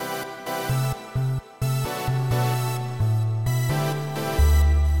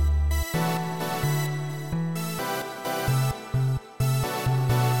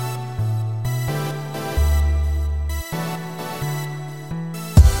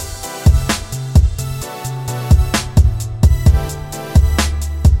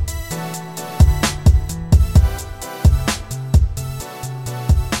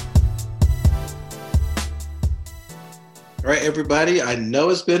right, everybody. I know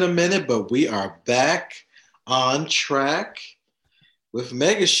it's been a minute, but we are back on track with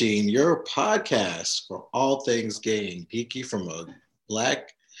Megashine, your podcast for all things gay and geeky from a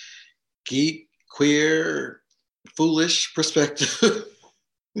black, geek, queer, foolish perspective.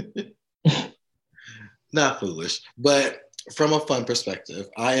 Not foolish, but from a fun perspective.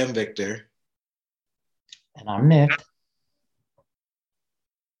 I am Victor. And I'm Nick.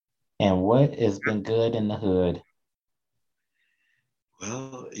 And what has been good in the hood?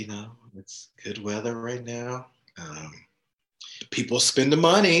 Well, it's good weather right now. Um, People spend the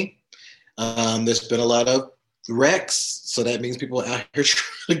money. There's been a lot of wrecks, so that means people are out here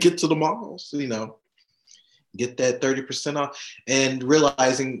trying to get to the malls, get that 30% off, and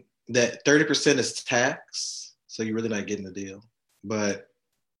realizing that 30% is tax, so you're really not getting the deal. But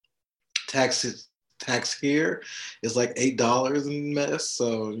tax here is like $8 in mess,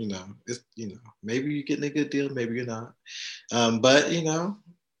 so it's maybe you're getting a good deal, maybe you're not. But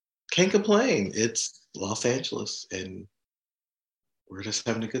can't complain. It's Los Angeles, and we're just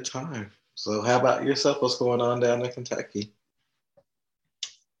having a good time. So, how about yourself? What's going on down in Kentucky?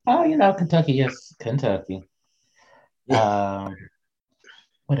 Oh, Kentucky is Kentucky. Um,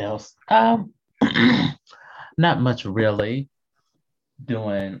 what else? Not much really.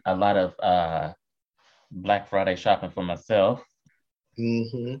 Doing a lot of Black Friday shopping for myself.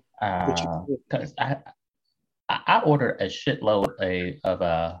 Mm-hmm. Because I ordered a shitload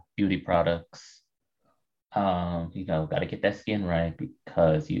of beauty products. Got to get that skin right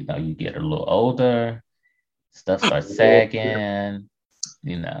because you get a little older, stuff starts sagging.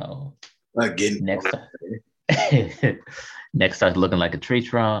 You know, Again. next next starts looking like a tree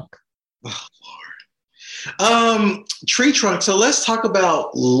trunk. Oh, tree trunk. So let's talk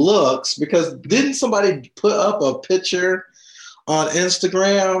about looks because didn't somebody put up a picture on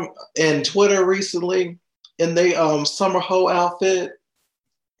Instagram and Twitter recently in they summer hoe outfit?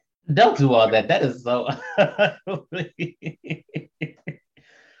 Don't do all that. That is so.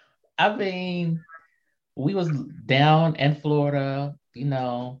 I mean, we was down in Florida,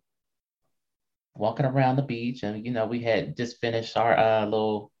 walking around the beach, and we had just finished our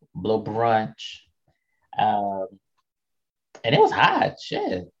little brunch, um, and it was hot,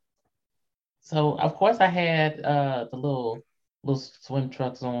 shit. So of course I had the little swim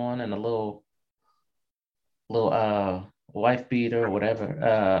trunks on and a little wife beater or whatever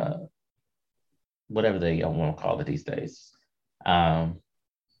they want to call it these days. Um,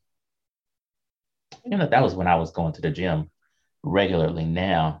 that was when I was going to the gym regularly.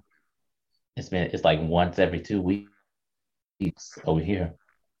 Now it's like once every 2 weeks over here.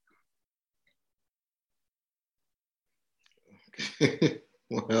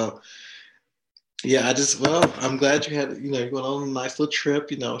 Well, yeah, I'm glad you had, you're going on a nice little trip,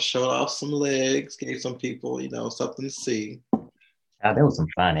 showed off some legs, gave some people, something to see. There was some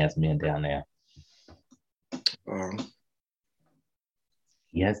fine ass men down there. Um,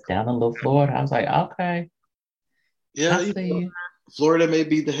 Yes, down in little Florida. I was like, okay, yeah, I see you. Florida may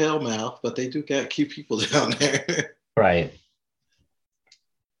be the hell mouth, but they do got cute people down there. Right.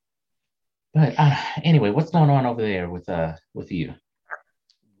 But anyway, what's going on over there with you?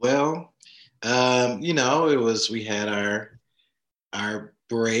 Well, we had our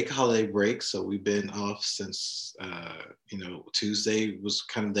break, holiday break, so we've been off since Tuesday was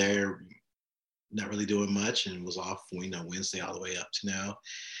kind of there, not really doing much, and was off, Wednesday all the way up to now.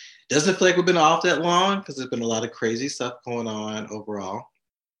 Doesn't feel like we've been off that long because there's been a lot of crazy stuff going on overall.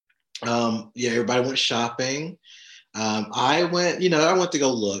 Yeah, everybody went shopping. I went to go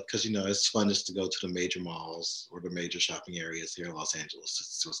look because it's fun just to go to the major malls or the major shopping areas here in Los Angeles to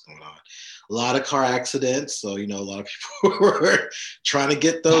see what's going on. A lot of car accidents, so a lot of people were trying to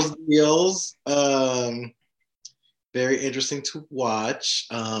get those deals. Very interesting to watch.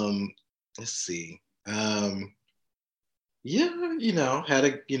 Let's see. Yeah, had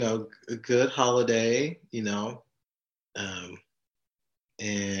a good holiday. Um,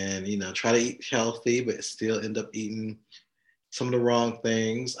 and try to eat healthy, but still end up eating some of the wrong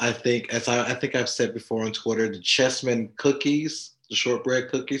things. I think, I think I've said before on Twitter, the Chessman cookies, the shortbread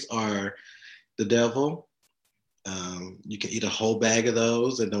cookies, are the devil. You can eat a whole bag of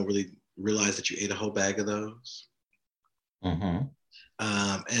those and don't really realize that you ate a whole bag of those. Mm-hmm.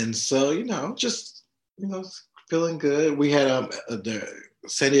 And so, just feeling good. We had the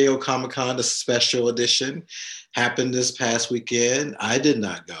San Diego Comic Con, the special edition, happened this past weekend. I did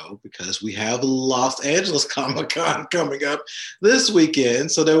not go because we have Los Angeles Comic Con coming up this weekend.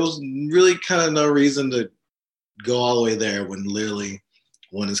 So there was really kind of no reason to go all the way there when literally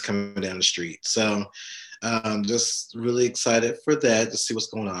one is coming down the street. So just really excited for that to see what's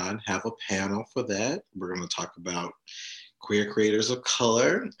going on. Have a panel for that. We're going to talk about queer creators of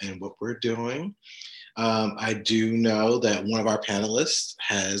color and what we're doing. I do know that one of our panelists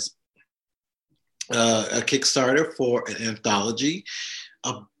has a Kickstarter for an anthology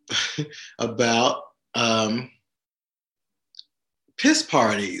about piss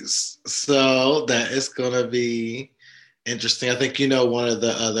parties. So that is going to be interesting. I think one of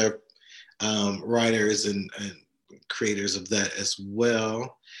the other writers and creators of that as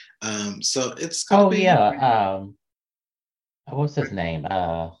well. So it's going to be. Yeah. What's his name?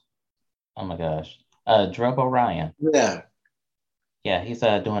 Oh my gosh. Drub Orion. Yeah. Yeah, he's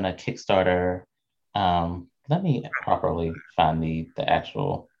doing a Kickstarter. Let me properly find the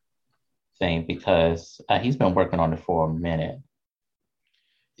actual thing because he's been working on it for a minute.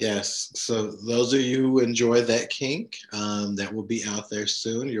 Yes. So those of you who enjoy that kink, that will be out there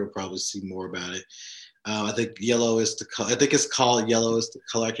soon. You'll probably see more about it. I think yellow is the color. I think it's called Yellow is the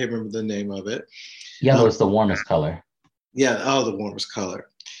Color. I can't remember the name of it. Yellow is the warmest color. Yeah. Oh, the warmest color.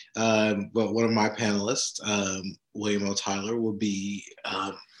 But one of my panelists, William O. Tyler, will be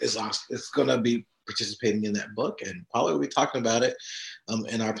is going to be participating in that book, and probably will be talking about it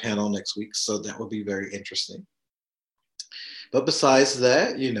in our panel next week. So that will be very interesting. But besides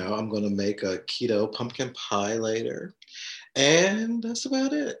that, I'm going to make a keto pumpkin pie later, and that's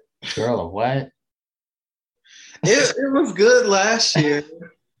about it. Girl, what? It was good last year.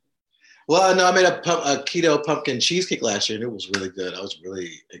 Well, no, I made a keto pumpkin cheesecake last year, and it was really good. I was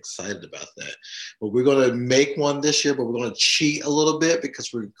really excited about that. But we're going to make one this year, but we're going to cheat a little bit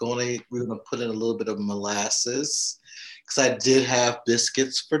because we're going to put in a little bit of molasses because I did have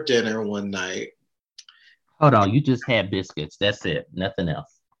biscuits for dinner one night. Hold on, you just had biscuits. That's it. Nothing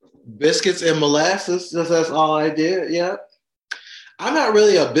else. Biscuits and molasses. That's all I did. Yeah. I'm not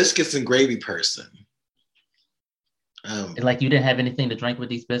really a biscuits and gravy person. Like you didn't have anything to drink with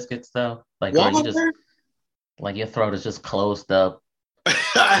these biscuits, though. Like, or you just like your throat is just closed up.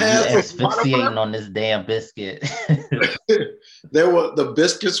 I you asphyxiating on this damn biscuit. The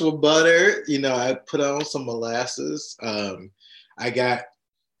biscuits were butter. I put on some molasses. I got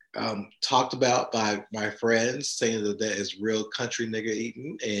talked about by my friends saying that is real country nigga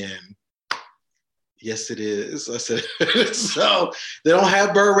eating, and yes, it is. I said so. They don't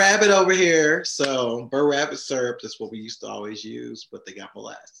have Burr Rabbit over here, so Burr Rabbit syrup is what we used to always use, but they got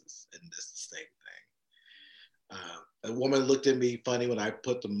molasses, and it's the same thing. A woman looked at me funny when I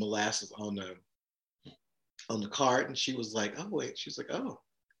put the molasses on the cart, and she was like, "Oh wait," she's like, "Oh,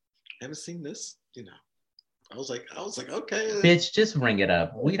 I haven't seen this," I was like, okay. Bitch, just ring it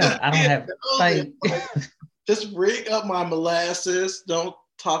up. I don't have like just ring up my molasses. Don't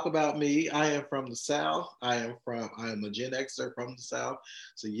talk about me. I am from the South. I am a Gen Xer from the South.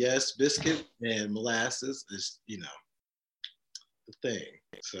 So yes, biscuit and molasses is, the thing.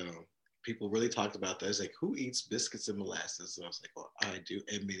 So people really talked about that. It's like, who eats biscuits and molasses? So I was like, well, I do,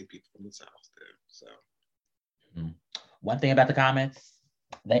 and many people from the South do. So one thing about the comments,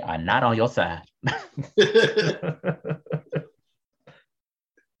 they are not on your side.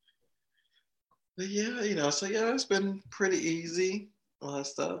 But yeah, so yeah, it's been pretty easy, all that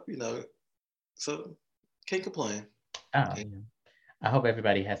stuff, so can't complain. Oh, yeah. I hope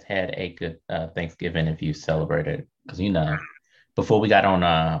everybody has had a good Thanksgiving if you celebrated, because before we got on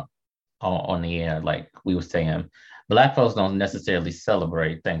the air, like we were saying, Black folks don't necessarily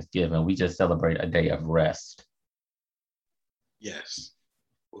celebrate Thanksgiving. We just celebrate a day of rest. Yes,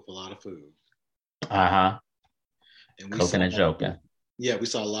 with a lot of food. And cooking and joking. Yeah, we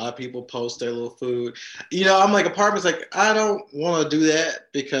saw a lot of people post their little food. I'm like, apartments, like, I don't want to do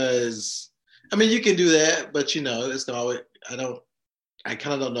that because, you can do that, but it's always, I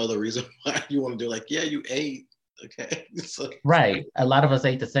kind of don't know the reason why you want to do it. Like, yeah, you ate. Okay. So, right. A lot of us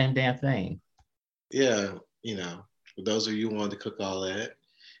ate the same damn thing. Yeah. For those of you who wanted to cook all that.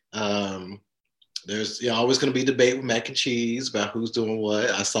 There's always going to be debate with mac and cheese about who's doing what.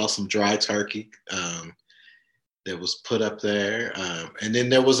 I saw some dry turkey that was put up there. And then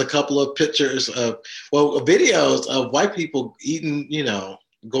there was a couple of pictures videos of white people eating,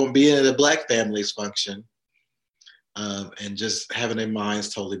 being at a Black family's function and just having their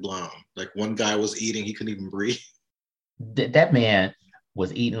minds totally blown. Like one guy was eating, he couldn't even breathe. That man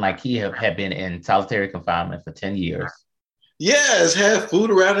was eating like he had been in solitary confinement for 10 years. Yes, had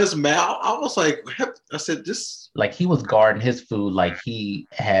food around his mouth. I was like, I said, this. Like he was guarding his food like he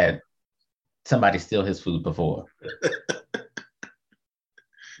had somebody steal his food before.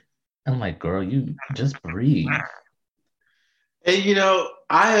 I'm like, girl, you just breathe. And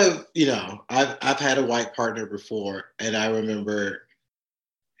I have, I've had a white partner before, and I remember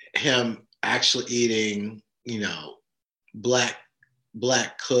him actually eating, black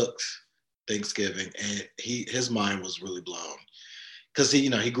cooks Thanksgiving, and his mind was really blown because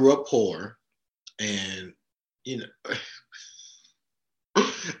he grew up poor, and you know.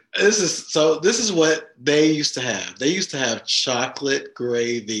 This is what they used to have. They used to have chocolate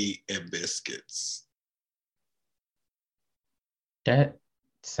gravy and biscuits. That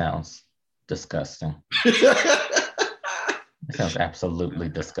sounds disgusting. That sounds absolutely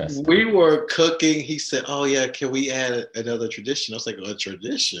disgusting. We were cooking. He said, "Oh yeah, can we add another tradition?" I was like, "A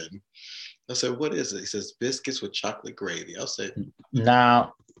tradition?" I said, "What is it?" He says, "Biscuits with chocolate gravy." I said,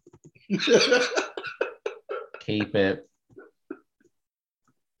 "No, keep it."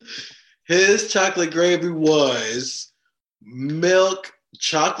 His chocolate gravy was milk,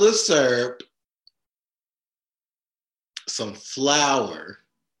 chocolate syrup, some flour,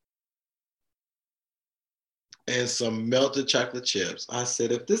 and some melted chocolate chips. I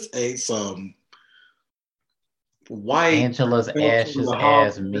said, if this ain't some white Angela's ashes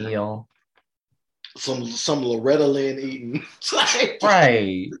ass meal, some Loretta Lynn eating,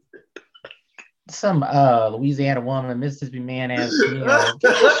 right? Some Louisiana woman, Mississippi man ass meal. Get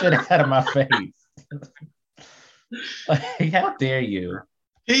this shit out of my face. Like, how dare you?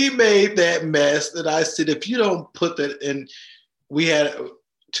 He made that mess that I said, if you don't put that in, we had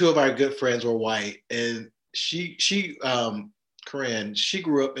two of our good friends were white, and she Corinne, she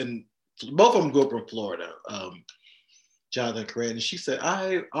grew up in, both of them grew up in Florida. Jonathan and Corinne, and she said,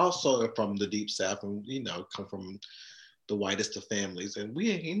 I also am from the deep South, and come from the whitest of families, and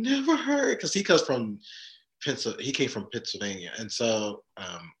we ain't never heard, because he comes from he came from Pennsylvania, and so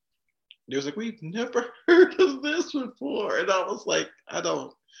they was like, we've never heard of this before, and I was like, I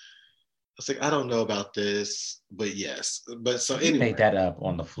don't know about this, but yes, but so he made that up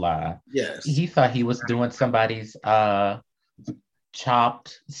on the fly. Yes, he thought he was doing somebody's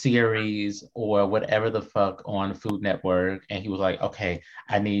Chopped series or whatever the fuck on Food Network, and he was like, okay,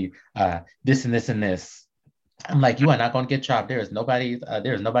 I need this and this and this. I'm like, you are not going to get Chopped. There's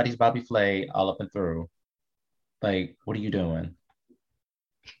nobody's Bobby Flay all up and through. Like, what are you doing?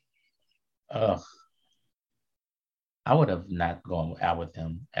 Ugh. I would have not gone out with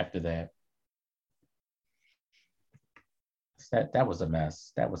him after that. That was a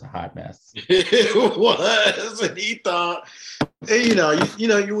mess. That was a hot mess. It was, and he thought, and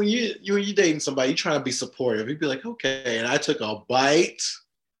when you dating somebody, you trying to be supportive. You'd be like, okay, and I took a bite.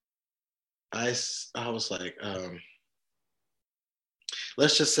 I was like,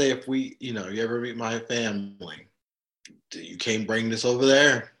 let's just say if we, you ever meet my family, you can't bring this over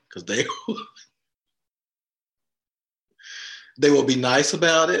there, because they will be nice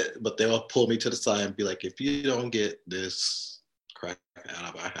about it, but they'll pull me to the side and be like, if you don't get this crap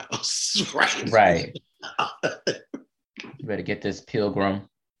out of our house, right. You better get this pilgrim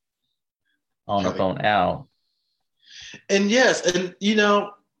on the phone out. And yes, and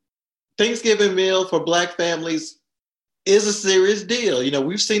Thanksgiving meal for Black families is a serious deal.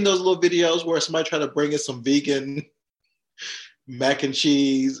 We've seen those little videos where somebody tried to bring in some vegan mac and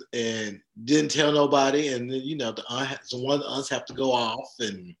cheese and didn't tell nobody, and then one of the aunts have to go off,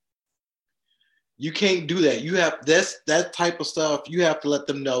 and you can't do that. You have that type of stuff. You have to let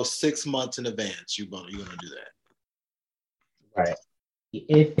them know 6 months in advance you're gonna do that. Right.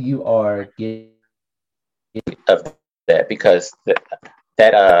 If you are getting of that, because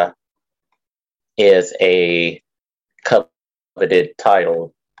that is a coveted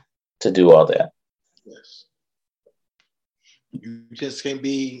title to do all that. Yes. You just can't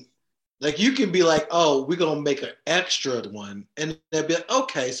be like, you can be like, oh, we're gonna make an extra one, and they'll be like,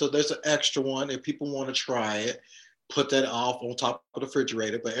 okay, so there's an extra one. If people want to try it, put that off on top of the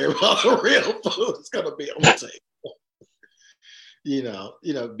refrigerator, but every other real food is gonna be on the table.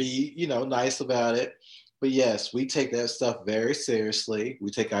 Be nice about it. But yes, we take that stuff very seriously.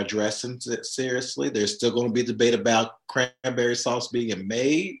 We take our dressing seriously. There's still going to be debate about cranberry sauce being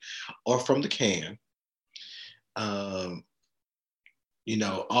made or from the can. All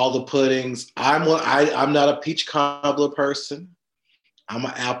the puddings. I'm not a peach cobbler person. I'm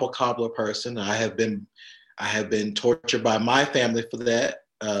an apple cobbler person. I have been tortured by my family for that.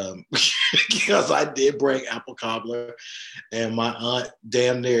 Because I did bring apple cobbler, and my aunt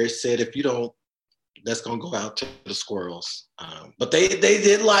damn near said, if you don't, that's gonna go out to the squirrels. But they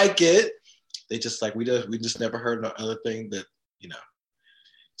did like it. They just like, we just never heard no other thing that.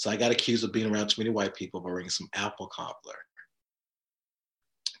 So I got accused of being around too many white people by bringing some apple cobbler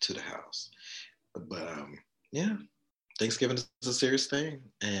to the house. But yeah, Thanksgiving is a serious thing,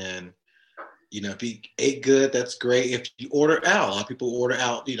 and if you ate good, that's great. If you order out, a lot of people order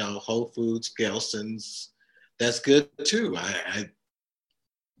out, Whole Foods, Gelson's, that's good too. I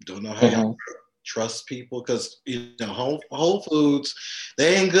don't know how trust people because Whole Foods,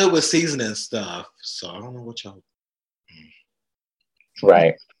 they ain't good with seasoning stuff. So I don't know what y'all.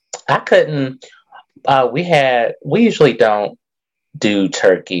 Right. I couldn't. We usually don't do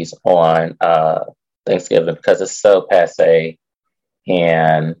turkeys on Thanksgiving because it's so passe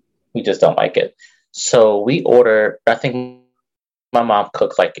and we just don't like it. So we ordered. I think my mom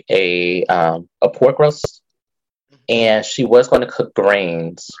cooked like a pork roast, and she was going to cook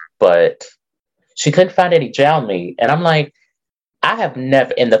greens, but she couldn't find any jowl meat. And I'm like, I have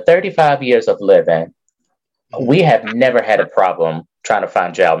never, in the 35 years of living, we have never had a problem trying to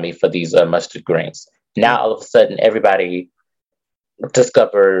find jowl meat for these mustard greens. Now all of a sudden, everybody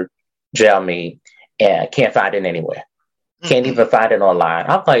discovered jowl meat and can't find it anywhere. Can't even find it online.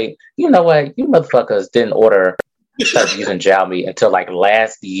 I'm like, you know what? You motherfuckers didn't start using jowl meat until like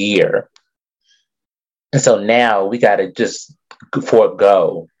last year. And so now we got to just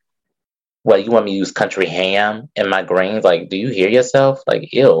forego. Well, you want me to use country ham in my greens? Like, do you hear yourself?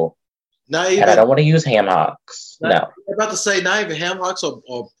 Like, ew. Not even, and I don't want to use ham hocks. No. I'm about to say not even ham hocks or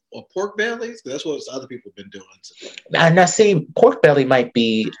pork bellies. That's what other people have been doing. Now, see, pork belly might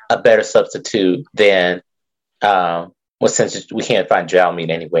be a better substitute than, since we can't find jowl meat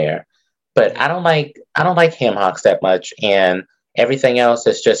anywhere. But I don't like ham hocks that much, and everything else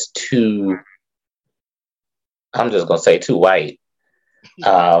is just too. I'm just gonna say too white.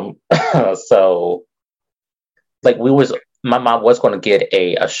 So, like my mom was going to get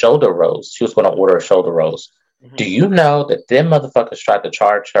a shoulder roast. She was going to order a shoulder roast. Mm-hmm. Do you know that them motherfuckers tried to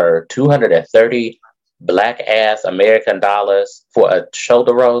charge her 230 black ass American dollars for a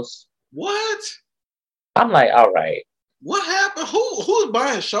shoulder roast? What? I'm like, all right. What happened? Who's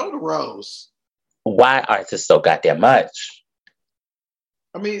buying shoulder roast? Why are this so goddamn much?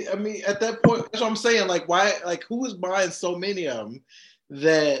 I mean, at that point, that's what I'm saying. Like, why? Like, who is buying so many of them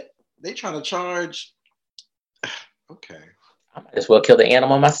that they trying to charge? Okay. I might as well kill the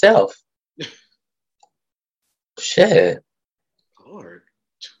animal myself. Shit. Lord,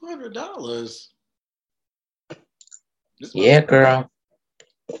 $200. Yeah, girl.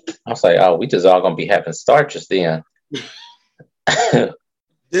 I was like, oh, we just all gonna be having starches then.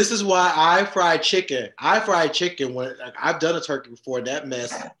 This is why I fry chicken. When I've done a turkey before. That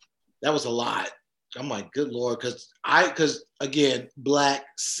mess, that was a lot. I'm like, good Lord, because again, black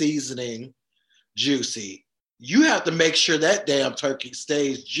seasoning, juicy. You have to make sure that damn turkey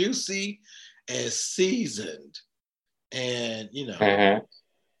stays juicy and seasoned. And, and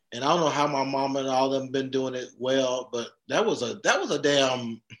I don't know how my mom and all them been doing it well, but that was a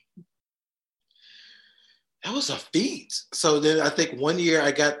feat. So then I think one year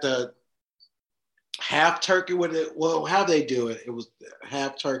I got the half turkey with it. Well, how they do it? It was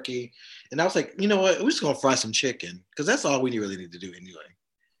half turkey. And I was like, you know what? We're just going to fry some chicken because that's all we really need to do anyway.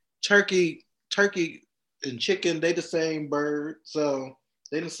 Turkey and chicken, they the same bird. So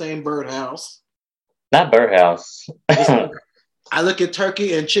they the same birdhouse. Not birdhouse. I look at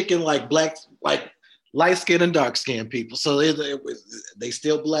turkey and chicken like black, like light skin and dark skin people. So they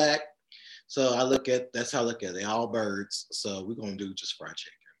still black. So that's how I look at it. They all birds. So we're going to do just fried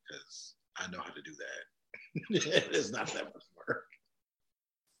chicken because I know how to do that. It's not that much work.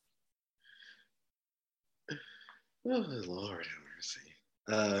 Oh, Lord have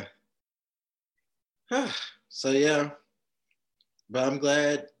mercy. So yeah, but I'm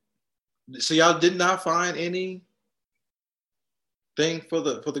glad. So y'all did not find any thing for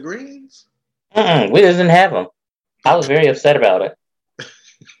the greens? We didn't have them. I was very upset about it.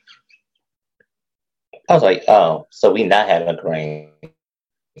 I was like, oh, so we not having greens.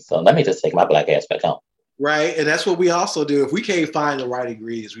 So let me just take my black ass back home. Right, and that's what we also do. If we can't find the right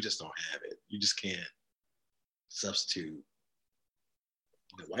ingredients, we just don't have it. You just can't substitute.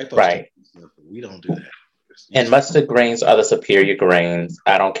 The white folks right. We don't do that. And mustard greens are the superior greens.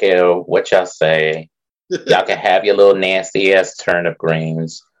 I don't care what y'all say. Y'all can have your little nasty ass turnip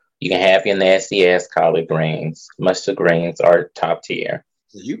greens. You can have your nasty ass collard greens. Mustard greens are top tier.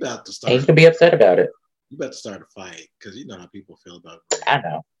 So you about to start. And you can be upset about it. You about to start a fight because you know how people feel about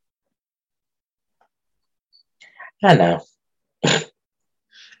greens. I know.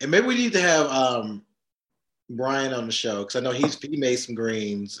 And maybe we need to have Brian on the show because I know he made some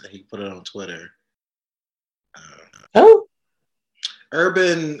greens and he put it on Twitter. Oh,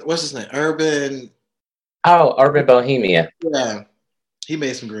 Urban, what's his name? Urban Bohemia. Yeah, he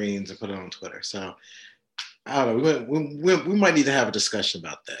made some greens and put it on Twitter. So I don't know. We might need to have a discussion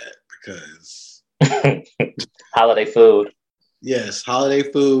about that because holiday food. Yes,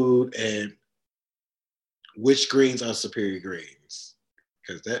 holiday food and which greens are superior greens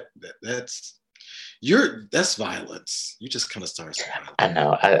because that's That's violence. You just kind of started some violence. I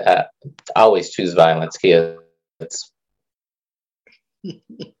know. I always choose violence, kids.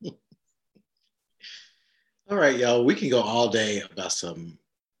 All right, y'all. We can go all day about some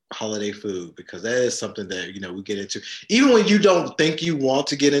holiday food because that is something that we get into. Even when you don't think you want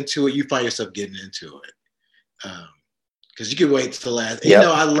to get into it, you find yourself getting into it. Because you can wait to the last. Yep.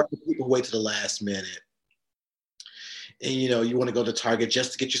 I love people who wait to the last minute. And you want to go to Target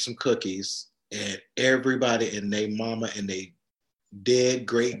just to get you some cookies, and everybody and their mama and they dead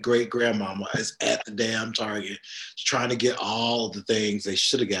great grandmama is at the damn Target trying to get all the things they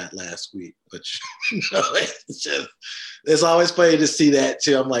should have got last week. But it's always funny to see that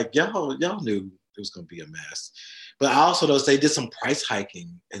too. I'm like, y'all knew it was gonna be a mess. But I also noticed they did some price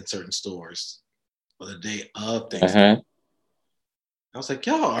hiking in certain stores on the day of Thanksgiving. I was like,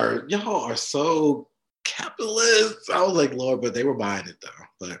 y'all are so capitalist. I was like, Lord, but they were buying it though.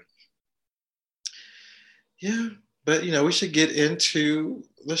 But yeah, but we should get into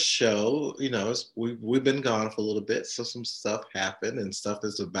the show. We've been gone for a little bit, so some stuff happened and stuff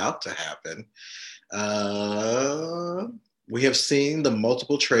is about to happen. We have seen the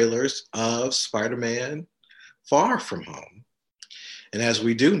multiple trailers of Spider-Man Far From Home. And as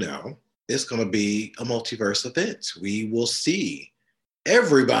we do know, it's going to be a multiverse event. We will see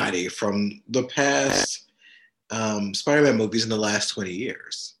everybody from the past Spider-Man movies in the last 20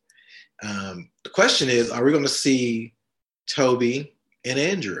 years. The question is, are we going to see Tobey and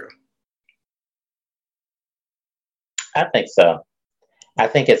Andrew? I think so. I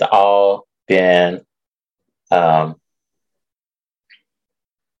think it's all been announced,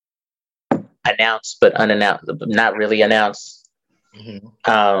 but unannounced, not really announced.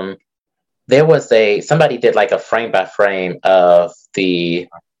 Mm-hmm. There was somebody did like a frame by frame of the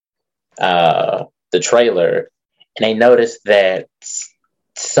trailer, and they noticed that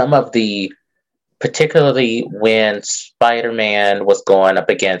some of the, particularly when Spider-Man was going up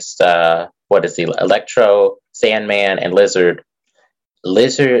against Electro, Sandman, and Lizard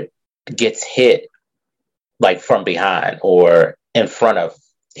gets hit like from behind or in front of.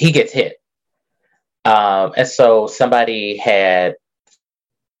 He gets hit, and so somebody had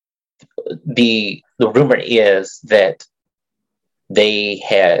the rumor is that they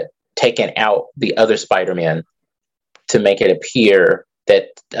had taken out the other Spider-Man to make it appear that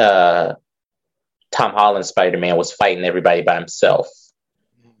Tom Holland's Spider-Man was fighting everybody by himself.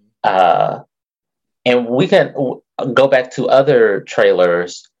 And we can go back to other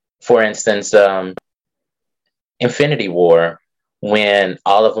trailers. For instance, Infinity War, when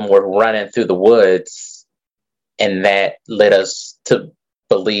all of them were running through the woods, and that led us to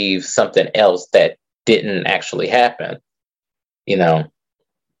believe something else that didn't actually happen.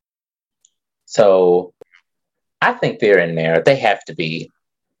 So I think they're in there. They have to be.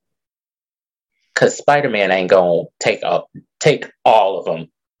 Because Spider-Man ain't going to take all of them.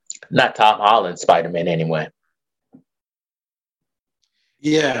 Not Tom Holland Spider-Man anyway.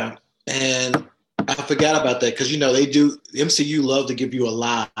 Yeah, and I forgot about that because, they do, the MCU love to give you a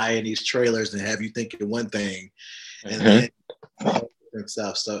lie in these trailers and have you thinking one thing and then different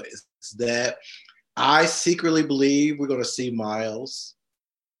stuff. So it's that. I secretly believe we're going to see Miles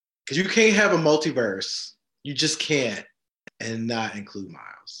because you can't have a multiverse. You just can't and not include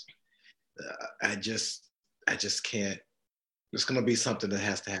Miles. I just can't. It's going to be something that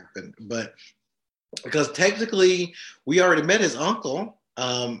has to happen. But because technically we already met his uncle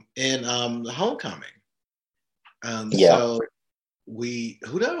in Homecoming. So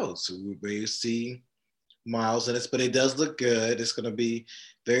who knows? We may see Miles in it, but it does look good. It's going to be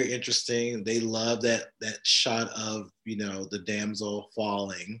very interesting. They love that shot of, the damsel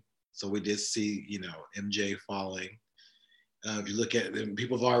falling. So we did see, MJ falling. If you look at it,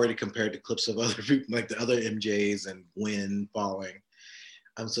 people have already compared the clips of other people, like the other MJs and Gwen falling.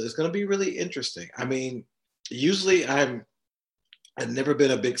 So it's going to be really interesting. I mean, usually I've never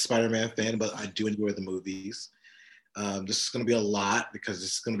been a big Spider-Man fan, but I do enjoy the movies. This is going to be a lot because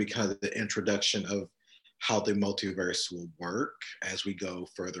it's going to be kind of the introduction of how the multiverse will work as we go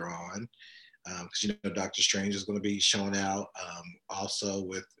further on. Because, Doctor Strange is going to be showing out. Also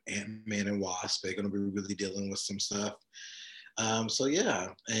with Ant-Man and Wasp, they're going to be really dealing with some stuff. So yeah,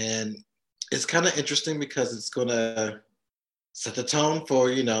 and it's kind of interesting because it's going to set the tone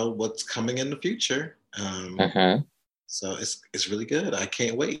for, what's coming in the future. So it's really good. I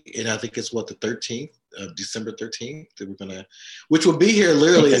can't wait. And I think it's the 13th of December 13th that we're going to, which will be here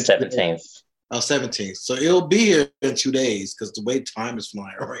literally. The 17th. 17th. So it'll be here in 2 days because the way time is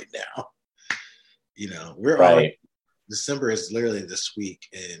flying right now. We're already, December is literally this week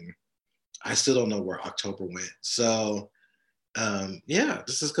and I still don't know where October went. So Yeah,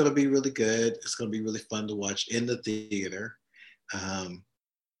 this is going to be really good. It's going to be really fun to watch in the theater. Um,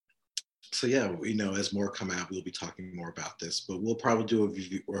 so yeah, as more come out, we'll be talking more about this, but we'll probably do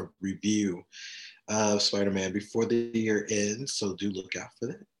a review of Spider-Man before the year ends. So do look out for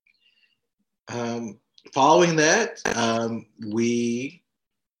that. Following that, we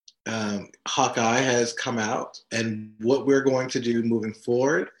Hawkeye has come out, and what we're going to do moving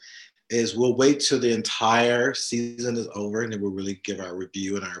forward is we'll wait till the entire season is over, and then we'll really give our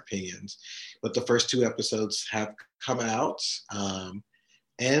review and our opinions. But the first two episodes have come out,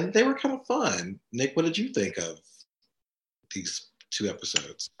 and they were kind of fun. Nick, what did you think of these two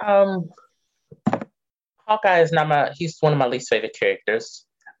episodes? Hawkeye is not he's one of my least favorite characters.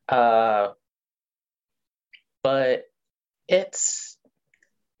 But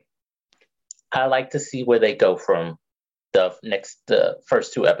I like to see where they go from the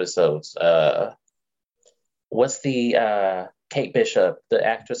first two episodes. What's the Kate Bishop, the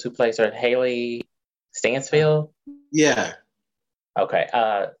actress who plays her, Haley Stansfield? Yeah. Okay.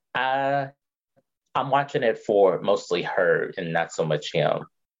 I'm watching it for mostly her and not so much him.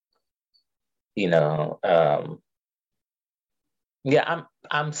 Yeah,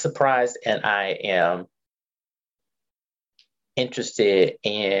 I'm surprised, and I am interested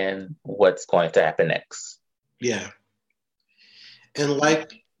in what's going to happen next. Yeah. And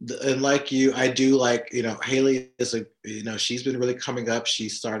like you, I do like, Haley is she's been really coming up. She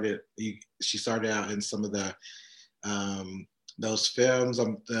started out in some of the those films.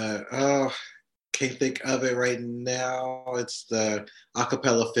 Can't think of it right now. It's the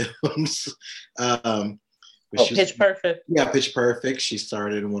acapella films. Pitch Perfect. Yeah, Pitch Perfect. She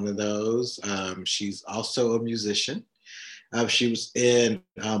started in one of those. She's also a musician. She was in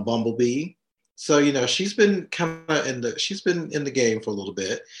Bumblebee. So she's been she's been in the game for a little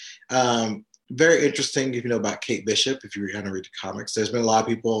bit. Very interesting if you know about Kate Bishop. If you're going to read the comics, there's been a lot of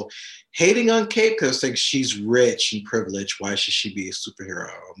people hating on Kate because they think she's rich and privileged. Why should she be a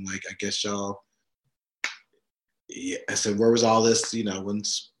superhero? I'm like, I guess y'all. Yeah, I said, where was all this? When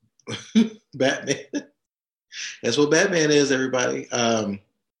Batman. That's what Batman is, everybody.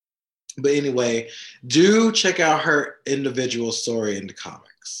 But anyway, do check out her individual story in the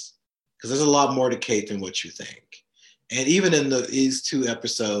comics because there's a lot more to Kate than what you think. And even in these two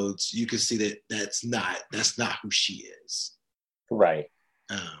episodes, you can see that that's not who she is. Right.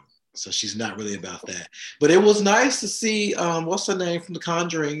 So she's not really about that. But it was nice to see what's her name from The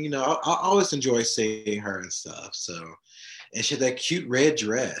Conjuring. I always enjoy seeing her and stuff. So, and she had that cute red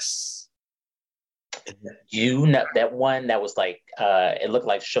dress. That one that was like it looked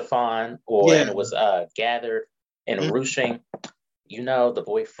like chiffon and it was gathered and ruching. The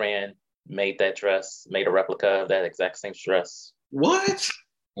boyfriend made that dress, made a replica of that exact same dress. What?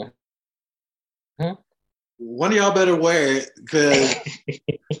 Mm-hmm. One of y'all better wear it because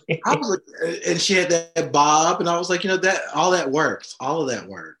I was like, and she had that bob, and I was like, that all that works. All of that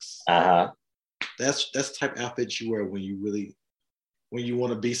works. That's the type of outfit you wear when you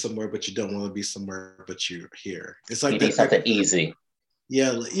want to be somewhere, but you don't want to be somewhere, but you're here. It's like you need something easy.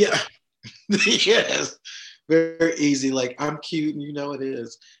 Yeah. Yes. Very easy. Like, I'm cute and it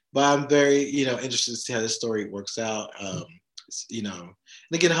is. But I'm very, interested to see how this story works out. And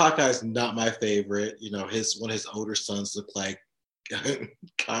again, Hawkeye's not my favorite. One of his older sons look like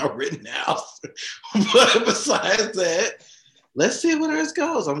Kyle Rittenhouse. But besides that, let's see where this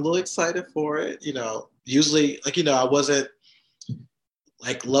goes. I'm a little excited for it. Usually, I wasn't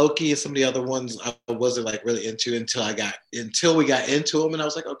like Loki and some of the other ones I wasn't like really into until we got into them, and I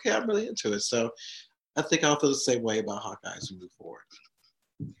was like, okay, I'm really into it. So I think I'll feel the same way about Hawkeye as we move forward.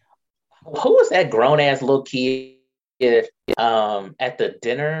 Who was that grown ass little kid at the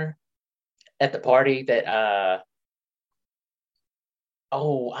dinner, at the party that I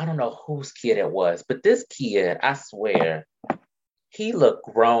don't know whose kid it was, but this kid, I swear, he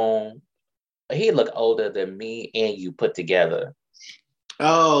looked grown. He looked older than me and you put together.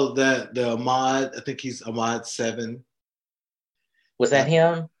 Oh, the Ahmad, I think he's Ahmad 7. Was that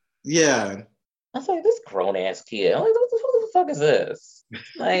him? Yeah. I was like, this grown ass kid. I'm like, who the fuck is this?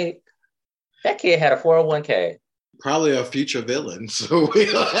 Like, that kid had a 401k. Probably a future villain. So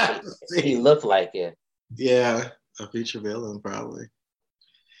we'll have to see. He looked like it. Yeah, a future villain, probably.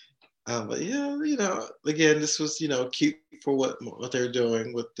 But yeah, again, this was, cute for what they're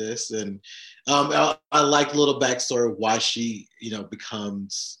doing with this. And I like the little backstory of why she,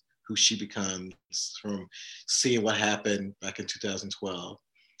 becomes who she becomes from seeing what happened back in 2012.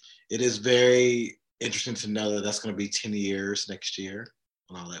 It is very interesting to know that that's going to be 10 years next year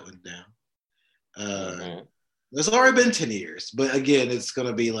when all that went down. It's already been 10 years, but again, it's going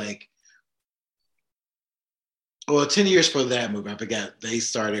to be like well, 10 years for that movie. I forgot they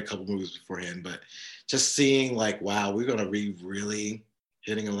started a couple movies beforehand, but just seeing like, wow, we're gonna be really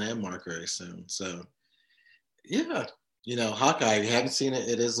hitting a landmark very soon. So yeah, Hawkeye. If you haven't seen it,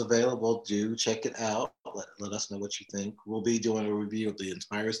 it is available. Do check it out. Let us know what you think. We'll be doing a review of the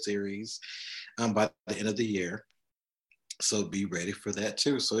entire series by the end of the year. So be ready for that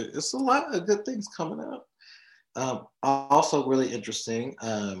too. So it's a lot of good things coming up. Also, really interesting.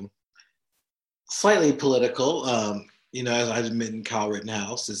 Slightly political. As I mentioned, Kyle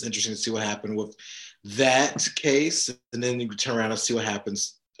Rittenhouse. It's interesting to see what happened with that case, and then you turn around and see what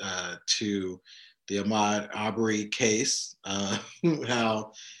happens to the Ahmaud Arbery case.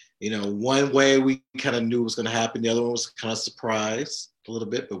 How, one way we kind of knew it was going to happen, the other one was kind of surprised a little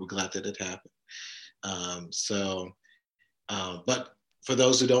bit, but we're glad that it happened. But for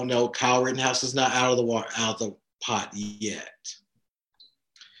those who don't know, Kyle Rittenhouse is not out of the pot yet.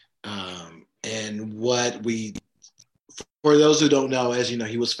 And for those who don't know, as you know,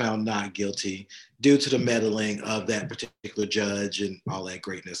 he was found not guilty due to the meddling of that particular judge and all that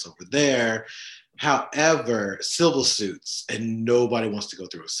greatness over there. However, civil suits, and nobody wants to go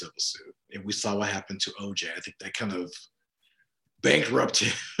through a civil suit. And we saw what happened to OJ. I think that kind of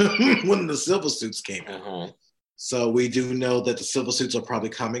bankrupted him when the civil suits came out. Uh-huh. So we do know that the civil suits are probably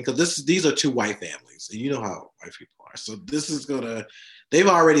coming because these are two white families, and you know how white people are. So this is they've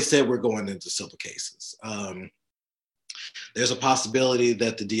already said we're going into civil cases. There's a possibility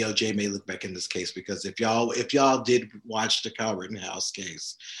that the DOJ may look back in this case because if y'all did watch the Kyle Rittenhouse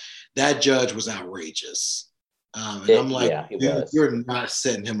case, that judge was outrageous. And I'm like, yeah, dude, you're not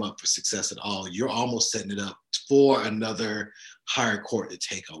setting him up for success at all. You're almost setting it up for another higher court to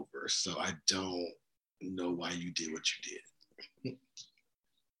take over. So I don't know why you did what you did.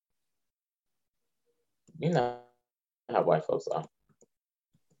 You know how white folks are.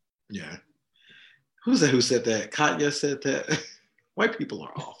 Yeah. Who's that who said that? Katya said that. White people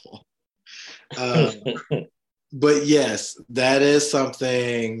are awful. But yes, that is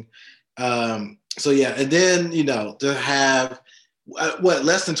something. So yeah, and then to have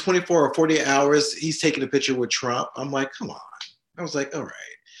less than 24 or 48 hours, he's taking a picture with Trump. I'm like, come on. I was like, all right.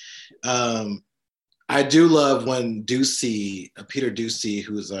 I do love when Peter Doocy,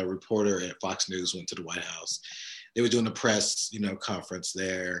 who is a reporter at Fox News, went to the White House. They were doing a press, conference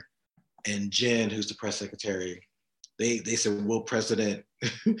there, and Jen, who's the press secretary, they said, "Will President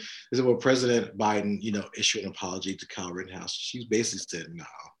Biden, issue an apology to Kyle Rittenhouse?" She basically said, "No."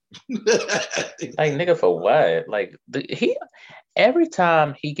 Like, nigga, for what? Like, every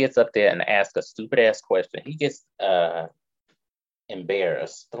time he gets up there and asks a stupid ass question, he gets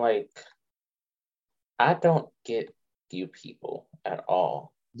embarrassed. Like, I don't get you people at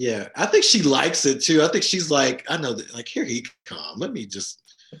all. Yeah, I think she likes it too. I think she's like, I know that, like, here he come. Let me just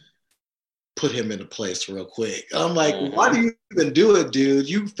put him into place real quick. I'm like, why do you even do it, dude?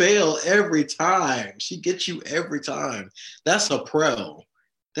 You fail every time. She gets you every time. That's a pro.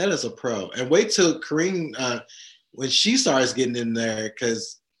 That is a pro. And wait till Karine, when she starts getting in there,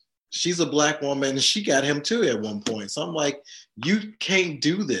 because she's a Black woman and she got him too at one point. So I'm like, you can't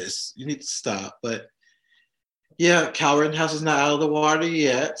do this. You need to stop. But yeah, Kyle Rittenhouse is not out of the water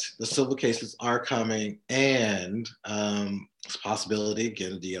yet. The civil cases are coming, and it's a possibility,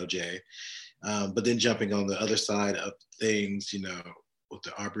 again, the DOJ. But then jumping on the other side of things, with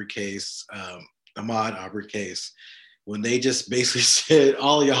the Arbery case, Ahmaud Arbery case, when they just basically said,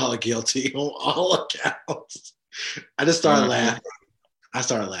 all y'all are guilty on all accounts, I just started laughing. I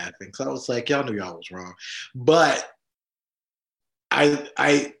started laughing. So I was like, y'all knew y'all was wrong. But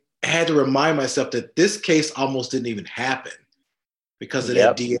I had to remind myself that this case almost didn't even happen because of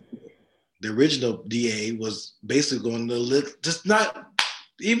that DA. The original DA was basically going to just not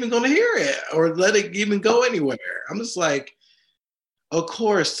even going to hear it or let it even go anywhere. I'm just like, of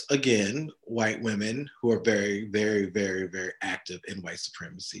course, again, white women who are very, very, very, very active in white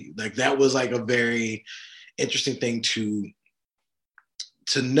supremacy. Like, that was like a very interesting thing to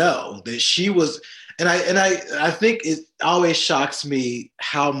know that she was, and I think it always shocks me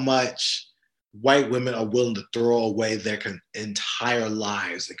how much white women are willing to throw away their entire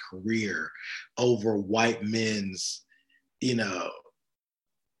lives and career over white men's,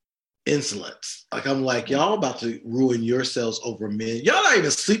 insolence. Like, I'm like, y'all about to ruin yourselves over men. Y'all not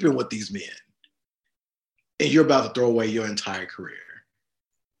even sleeping with these men, and you're about to throw away your entire career.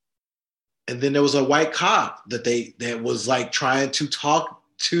 And then there was a white cop that was like trying to talk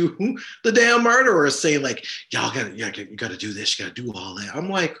to the damn murderer, saying like, you gotta do this, you gotta do all that. I'm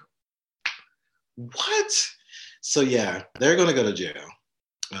like, what? So yeah, they're gonna go to jail.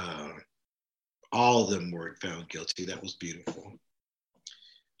 All of them were found guilty. That was beautiful.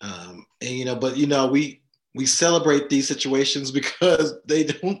 And we celebrate these situations because they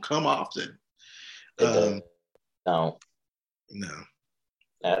don't come often. It don't. No.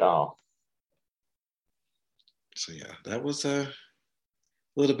 At all. So yeah, that was a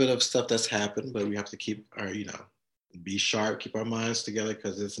little bit of stuff that's happened, but we have to keep our, be sharp, keep our minds together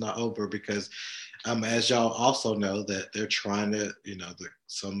because it's not over. Because as y'all also know that they're trying to,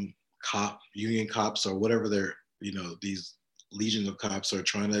 some union cops or whatever they're, these legions of cops are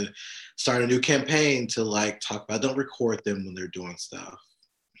trying to start a new campaign to like talk about, don't record them when they're doing stuff.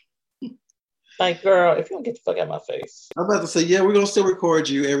 Like, girl, if you don't get the fuck out of my face. I'm about to say, yeah, we're going to still record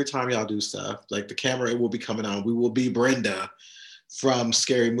you every time y'all do stuff. Like the camera, it will be coming on. We will be Brenda from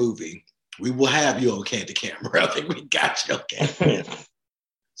Scary Movie. We will have you on Candid Camera. I think we got you on camera.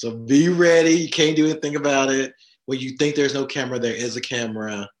 So be ready. You can't do anything about it. When you think there's no camera, there is a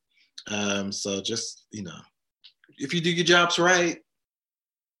camera. So just, if you do your jobs right,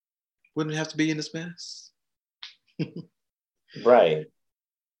 wouldn't have to be in this mess. Right.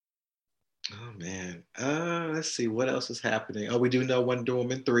 Oh man, let's see what else is happening. Oh, we do know Wonder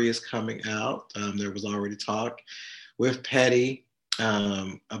Woman 3 is coming out. There was already talk with Petty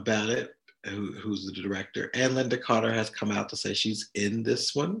about it, who's the director, and Linda Carter has come out to say she's in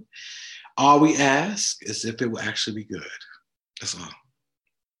this one. All we ask is if it will actually be good. That's all.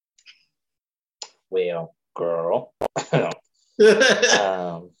 Well, girl.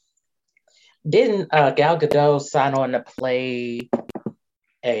 Didn't Gal Gadot sign on to play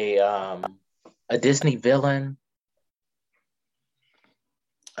a Disney villain?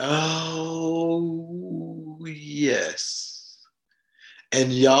 Oh yes,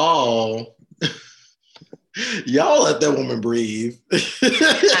 and y'all let that woman breathe.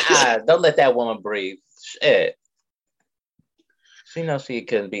 Don't let that woman breathe. Shit, she knows she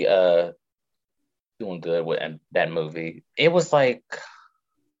couldn't be doing good with that movie. It was like,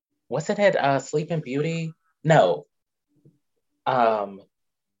 what's it had? Sleeping Beauty? No.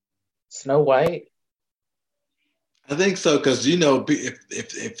 Snow White? I think so, because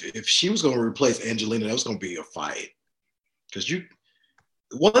if she was going to replace Angelina, that was going to be a fight. Because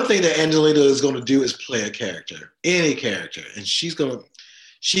one thing that Angelina is going to do is play a character, any character, and she is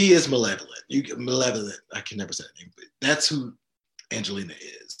malevolent. Malevolent. I can never say that name, but that's who Angelina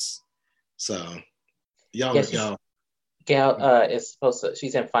is. So y'all. Gal is supposed to.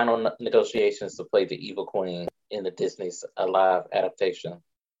 She's in final negotiations to play the evil queen in the Disney's live action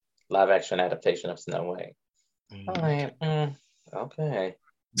adaptation of Snow White. Okay.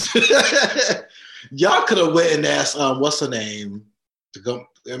 Y'all could have went and asked, what's her name, to go.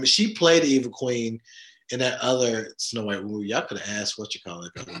 I mean, she played the evil queen in that other Snow White movie. Y'all could have asked if I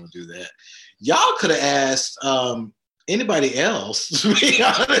want to do that. Y'all could have asked anybody else. To be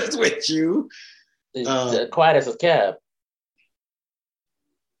honest with you, quiet as a kept.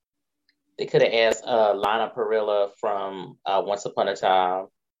 They could have asked Lana Parrilla from Once Upon a Time.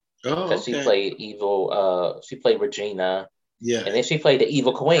 Because she played evil, she played Regina. Yeah. And then she played the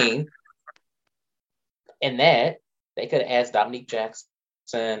evil queen. And that, they could have asked Dominique Jackson.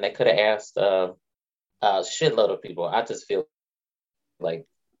 They could have asked a shitload of people. I just feel like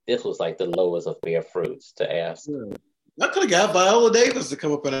this was like the lowest of bare fruits to ask. Yeah. I could have got Viola Davis to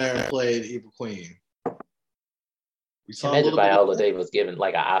come up in there and play the evil queen. Imagine Viola Davis giving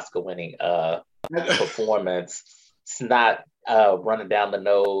like an Oscar-winning performance. It's not running down the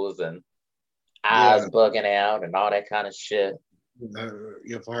nose and eyes bugging out and all that kind of shit.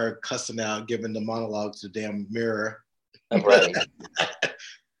 For her cussing out, giving the monologue to the damn mirror. Right.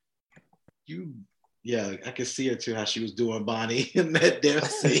 I could see her too, how she was doing Bonnie in that damn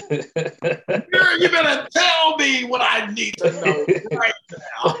scene. You better tell me what I need to know right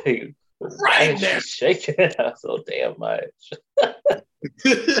now. Right now. She's shaking it out so damn much.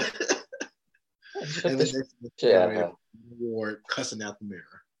 And then Ward cussing out the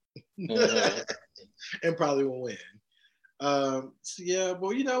mirror. And probably will win. Well,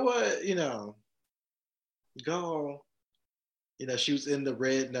 you know what? Go. She was in the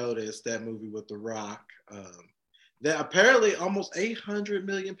Red Notice, that movie with The Rock. That apparently almost 800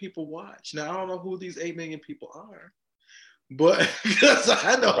 million people watch. Now, I don't know who these 8 million people are, but because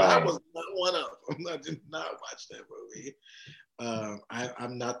I know I was not one of them. I did not watch that movie.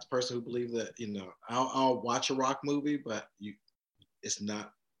 I'm not the person who believes that, I'll watch a Rock movie, but it's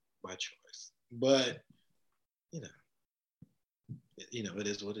not my choice. But, it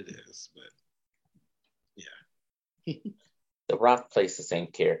is what it is. But, yeah. The Rock plays the same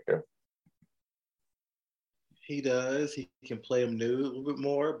character. He does. He can play him nude a little bit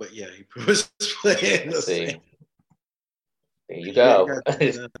more, but yeah, he was playing the same. There you go.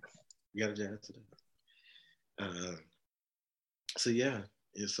 You got to jazz it up. So yeah,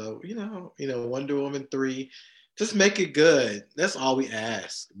 Yeah, so Wonder Woman 3, just make it good. That's all we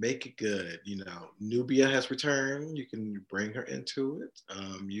ask. Make it good. Nubia has returned. You can bring her into it.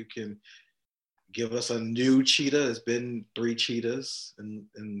 You can give us a new cheetah. It's been 3 cheetahs in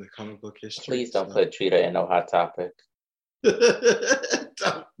the comic book history. Please don't put cheetah in no Hot Topic.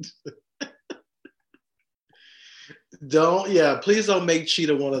 Please don't make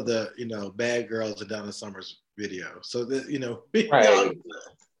Cheetah one of the bad girls in Donna Summer's video. So that right.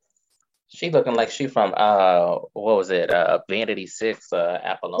 She looking like she from what was it? Vanity 6,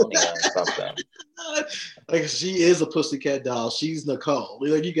 Apollonia or something. Like she is a pussycat doll. She's Nicole.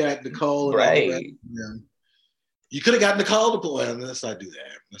 Like you got Nicole and right. all the rest. Yeah. You could have got Nicole to play. Let's not do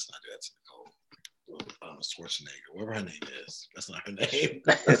that. Let's not do that to Nicole. Schwarzenegger, whatever her name is. That's not her name.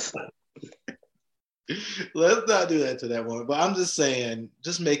 Let's not do that to that one. But I'm just saying,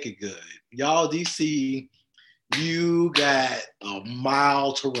 just make it good. Y'all, DC, you got a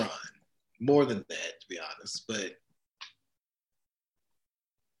mile to run. More than that, to be honest. But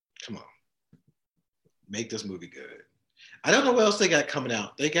come on. Make this movie good. I don't know what else they got coming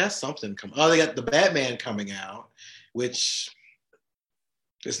out. They got something coming. Oh, they got the Batman coming out, which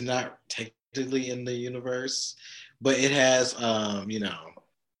is not technically in the universe, but it has,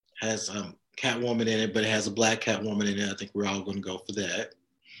 Catwoman in it, but it has a black Catwoman in it. I think we're all going to go for that.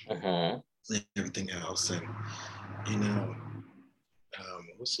 And everything else, and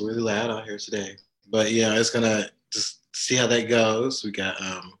it's really loud out here today. But it's gonna just see how that goes. We got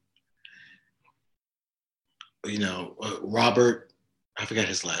Robert, I forgot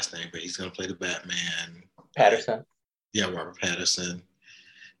his last name, but he's gonna play the Batman. Patterson. Yeah, Robert Patterson.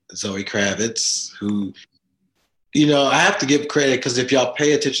 Zoe Kravitz, who I have to give credit because if y'all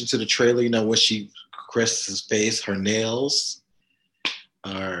pay attention to the trailer, when she crests his face, her nails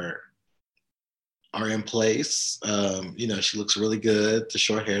are in place. She looks really good. The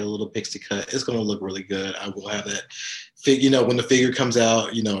short hair, the little pixie cut, it's going to look really good. I will have that when the figure comes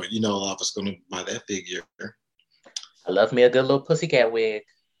out, a lot of us going to buy that figure. I love me a good little pussycat wig.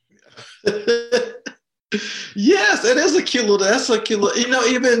 Yes, it is a cute little,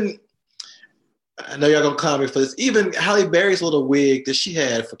 even, I know y'all going to clown me for this, even Halle Berry's little wig that she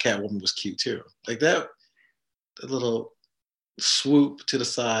had for Catwoman was cute too. Like that little swoop to the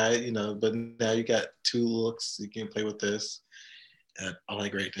side, but now you got 2 looks. You can play with this. All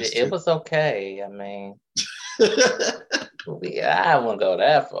that greatness. It was okay. I mean, I won't go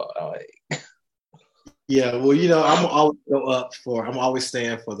that far. Yeah, well, I'm always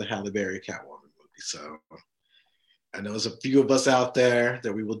staying for the Halle Berry Catwoman movie. So I know there's a few of us out there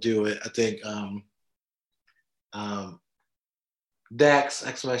that we will do it. I think Dax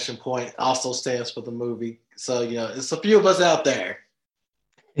exclamation point also stands for the movie. So it's a few of us out there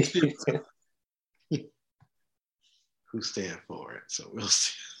who stand for it. So we'll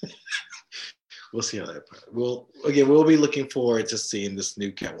see. We'll see how that. We'll be looking forward to seeing this new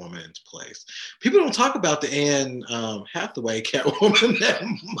Catwoman into place. People don't talk about the Anne Hathaway Catwoman that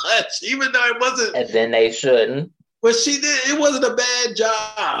much, even though it wasn't. And then they shouldn't. Well, she did. It wasn't a bad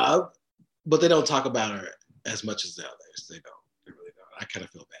job, but they don't talk about her as much as the others. They don't. They really don't. I kind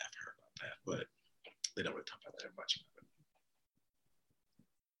of feel bad for her about that, but they don't really talk about that much.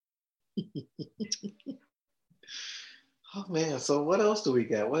 Oh man, so what else do we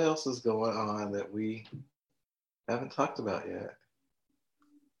got? What else is going on that we haven't talked about yet?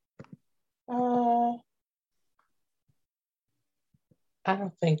 I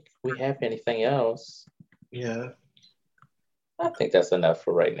don't think we have anything else. Yeah. I think that's enough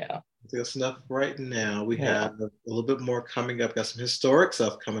for right now. I think that's enough right now. We have a little bit more coming up. Got some historic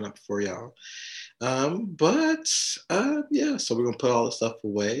stuff coming up for y'all. So we're gonna put all this stuff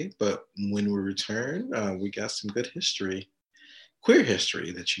away. But when we return, we got some good history, queer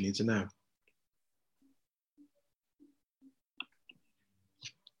history that you need to know.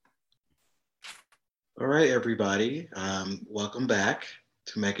 All right, everybody. Welcome back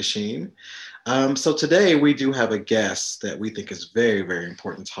to Megashine. So today we do have a guest that we think is very, very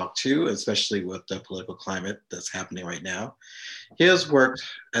important to talk to, especially with the political climate that's happening right now. He has worked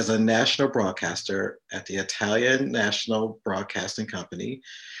as a national broadcaster at the Italian National Broadcasting Company,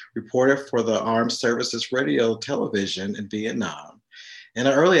 reporter for the Armed Services Radio Television in Vietnam, and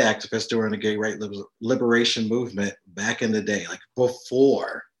an early activist during the gay rights liberation movement back in the day, like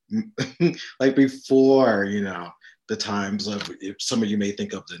before, the times of, if some of you may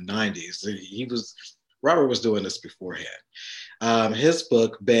think of the 90s. Robert was doing this beforehand. His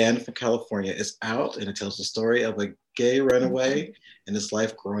book, Banned from California, is out, and it tells the story of a gay runaway and his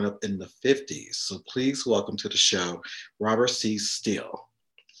life growing up in the 50s. So please welcome to the show, Robert C. Steele.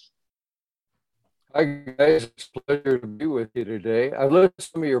 Hi, guys. It's a pleasure to be with you today. I've listened to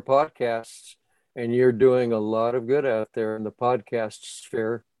some of your podcasts, and you're doing a lot of good out there in the podcast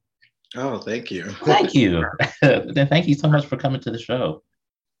sphere. Oh, thank you. Thank you. Then thank you so much for coming to the show.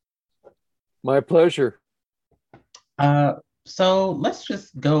 My pleasure. Uh, so let's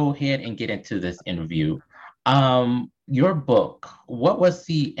just go ahead and get into this interview. Your book, what was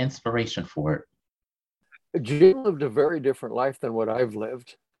the inspiration for it? Jim lived a very different life than what I've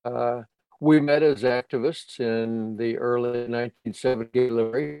lived. Uh, we met as activists in the early 1970s gay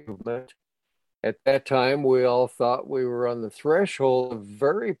liberation movement. At that time, we all thought we were on the threshold of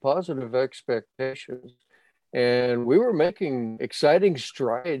very positive expectations. And we were making exciting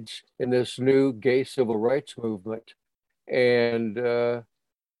strides in this new gay civil rights movement. And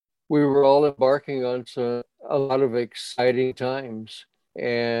we were all embarking on a lot of exciting times.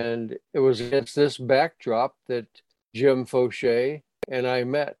 And it was against this backdrop that Jim Fauché and I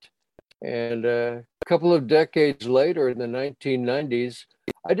met. And a couple of decades later, in the 1990s,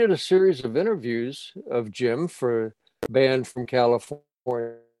 I did a series of interviews of Jim for a band from California.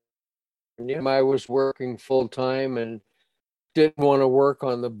 I was working full time and didn't want to work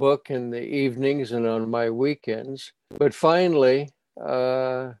on the book in the evenings and on my weekends. But finally,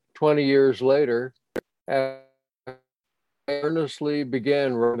 20 years later, I earnestly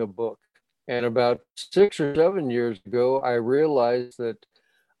began writing a book. And about 6 or 7 years ago, I realized that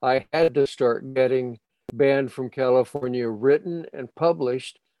I had to start getting Banned from California written and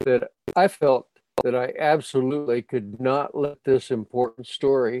published, that I felt that I absolutely could not let this important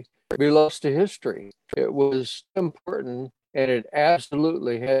story be lost to history. It was important and it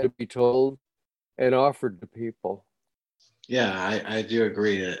absolutely had to be told and offered to people. Yeah, I do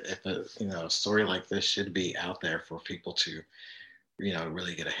agree that if a story like this should be out there for people to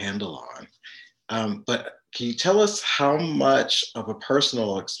really get a handle on. But can you tell us how much of a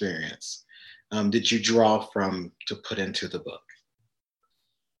personal experience did you draw from to put into the book?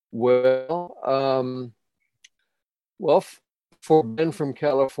 Well, well, for Ben from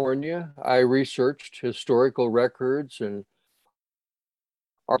California, I researched historical records and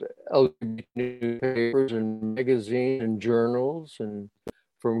LGBT newspapers and magazines and journals, and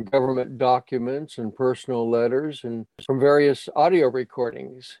from government documents and personal letters, and from various audio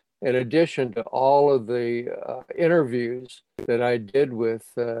recordings, in addition to all of the interviews that I did with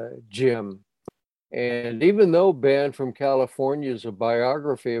Jim. And even though Banned from California is a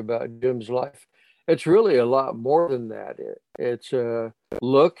biography about Jim's life, it's really a lot more than that. It's a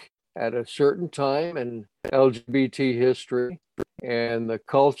look at a certain time in LGBT history and the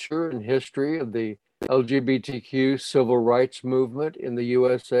culture and history of the LGBTQ civil rights movement in the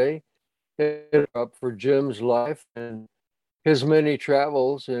USA, up for Jim's life and his many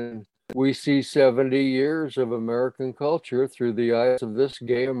travels. And we see 70 years of American culture through the eyes of this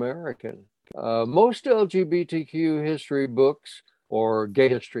gay American. Most LGBTQ history books or gay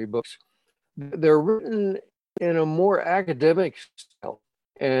history books, they're written in a more academic style.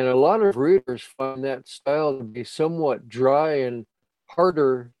 And a lot of readers find that style to be somewhat dry and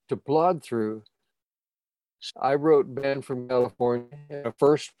harder to plod through. I wrote Banned from California in a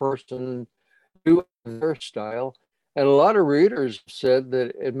first person view of their style. And a lot of readers said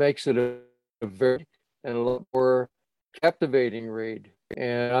that it makes it a very and a lot more captivating read.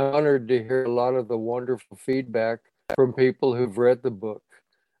 And I'm honored to hear a lot of the wonderful feedback from people who've read the book.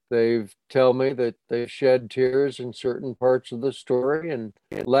 They've tell me that they shed tears in certain parts of the story and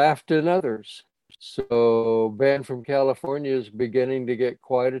laughed in others. So Banned from California is beginning to get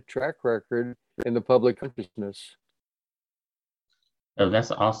quite a track record in the public consciousness. Oh,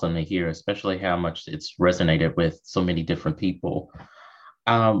 that's awesome to hear, especially how much it's resonated with so many different people.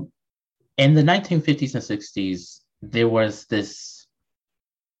 Um, in the 1950s and 60s, there was this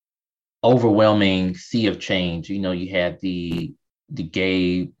overwhelming sea of change. You know, you had the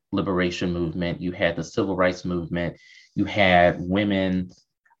gay liberation movement, you had the civil rights movement, you had women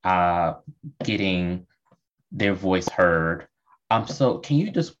uh, getting their voice heard. So can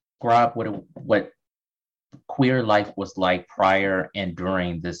you describe what queer life was like prior and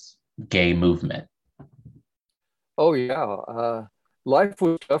during this gay movement? Oh, yeah. Life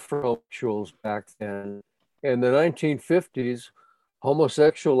was tough for homosexuals back then. In the 1950s,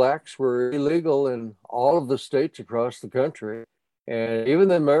 homosexual acts were illegal in all of the states across the country. And even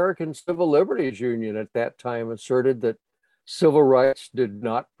the American Civil Liberties Union at that time asserted that civil rights did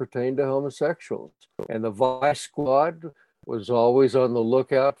not pertain to homosexuals. And the Vice Squad was always on the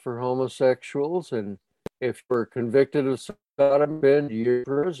lookout for homosexuals. And if you were convicted of sodomy, you're in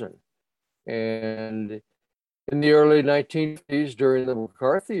prison. And in the early 1950s, during the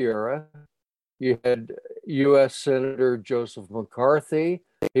McCarthy era, you had U.S. Senator Joseph McCarthy,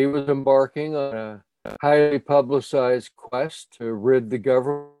 he was embarking on a highly publicized quest to rid the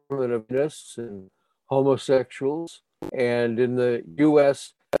government of this and homosexuals. And in the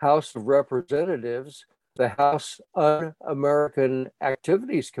U.S. House of Representatives, the House Un-American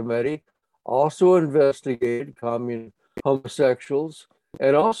Activities Committee also investigated communist homosexuals,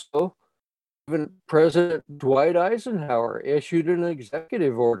 and also even President Dwight Eisenhower issued an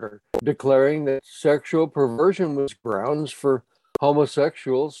executive order declaring that sexual perversion was grounds for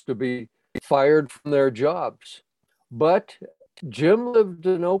homosexuals to be fired from their jobs. But Jim lived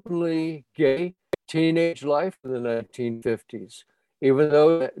an openly gay teenage life in the 1950s, even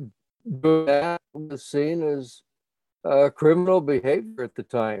though that was seen as criminal behavior at the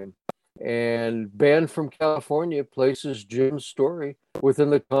time. And Banned from California places Jim's story within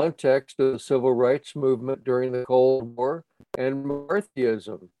the context of the civil rights movement during the Cold War and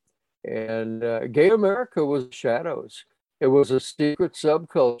McCarthyism. And gay America was shadows. It was a secret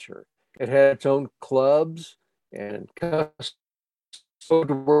subculture. It had its own clubs and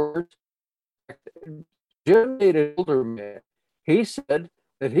code words. Jim made an older man. He said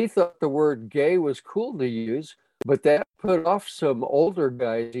that he thought the word gay was cool to use, but that put off some older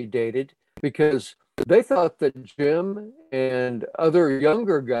guys he dated because they thought that Jim and other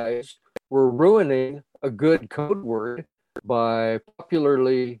younger guys were ruining a good code word by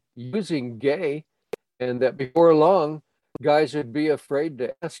popularly using gay, and that before long, guys would be afraid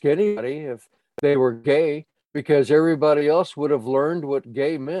to ask anybody if they were gay because everybody else would have learned what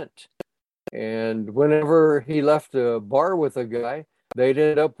gay meant. And whenever he left a bar with a guy, they'd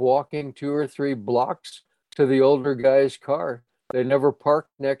end up walking 2 or 3 blocks to the older guy's car. They never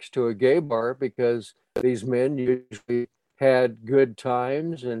parked next to a gay bar because these men usually had good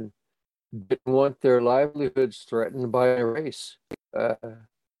times and didn't want their livelihoods threatened by a race.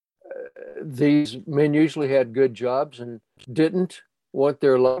 These men usually had good jobs and didn't want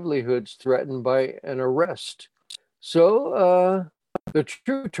their livelihoods threatened by an arrest. So the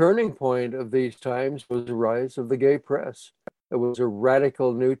true turning point of these times was the rise of the gay press. It was a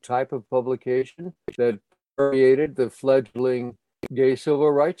radical new type of publication that permeated the fledgling gay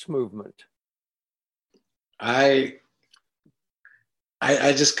civil rights movement. I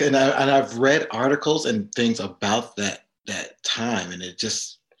just and I've read articles and things about that time, and it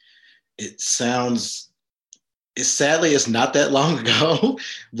sadly it's not that long ago,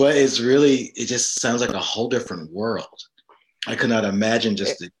 but it just sounds like a whole different world. I could not imagine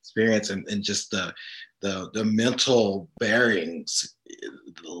just the experience and just the mental bearings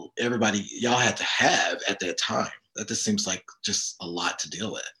everybody y'all had to have at that time. That just seems like just a lot to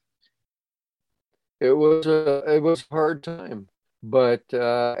deal with. It was a hard time, but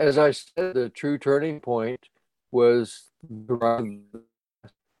as I said, the true turning point was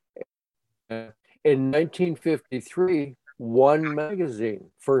in 1953. One magazine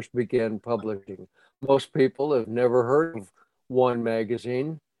first began publishing. Most people have never heard of One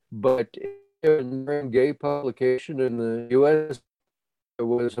magazine, but in gay publication in the U.S. it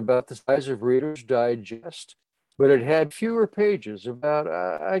was about the size of Reader's Digest, but it had fewer pages, about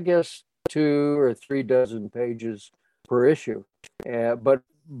I guess 2 or 3 dozen pages per issue. But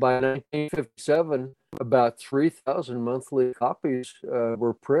by 1957, about 3,000 monthly copies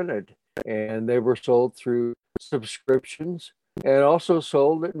were printed, and they were sold through subscriptions and also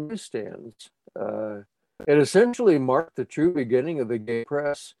sold at newsstands. It essentially marked the true beginning of the gay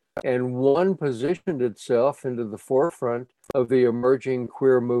press, and One positioned itself into the forefront of the emerging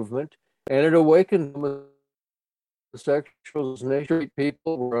queer movement, and it awakened homosexuals. Straight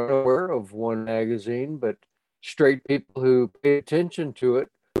people were unaware of One magazine, but straight people who paid attention to it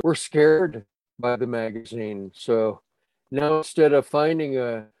were scared by the magazine. So now instead of finding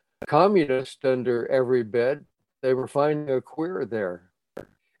a communist under every bed, they were finding a queer there.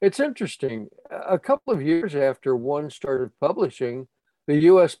 It's interesting. A couple of years after One started publishing, the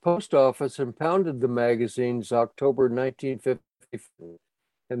U.S. Post Office impounded the magazine's October 1950,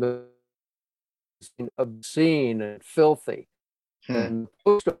 and the obscene and filthy. And the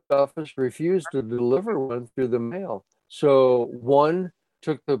Post Office refused to deliver one through the mail. So One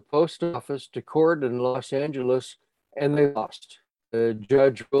took the Post Office to court in Los Angeles, and they lost. The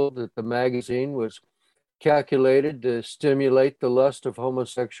judge ruled that the magazine was calculated to stimulate the lust of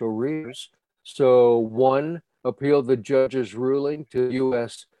homosexual readers. So One appealed the judge's ruling to the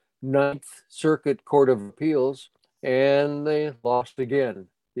U.S. Ninth Circuit Court of Appeals, and they lost again.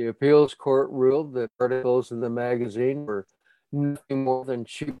 The appeals court ruled that articles in the magazine were nothing more than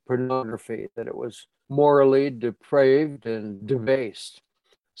cheap pornography, that it was morally depraved and debased.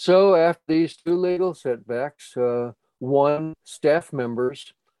 So after these 2 legal setbacks, One staff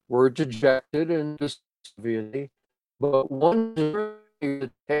members were dejected and disappointed, but One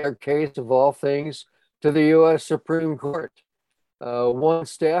their case of all things to the U.S. Supreme Court. One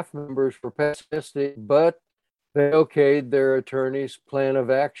staff members were pessimistic, but they okayed their attorney's plan of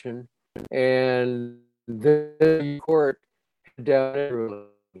action, and the court down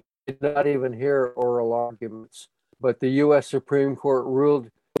did not even hear oral arguments. But the U.S. Supreme Court ruled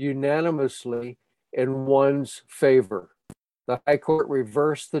unanimously in one's favor. The High Court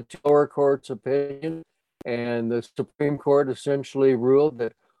reversed the lower court's opinion, and the Supreme Court essentially ruled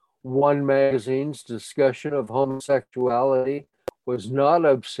that One Magazine's discussion of homosexuality was not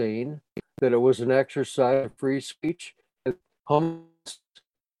obscene, that it was an exercise of free speech, and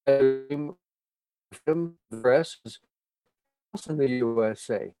homosexuality in the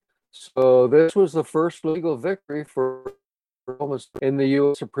USA. So this was the first legal victory for homosexuals in the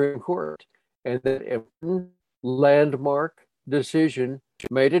U.S. Supreme Court, and that important landmark decision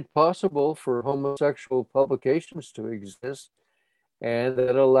made it possible for homosexual publications to exist, and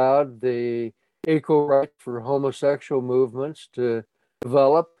that allowed the equal right for homosexual movements to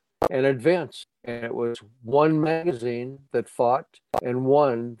develop and advance. And it was One Magazine that fought and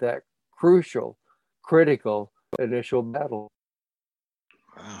won that crucial, critical initial battle.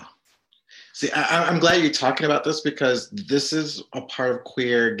 Wow. See, I'm glad you're talking about this, because this is a part of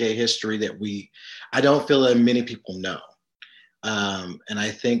queer gay history that I don't feel that many people know. And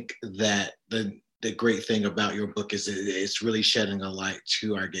I think that the great thing about your book is it's really shedding a light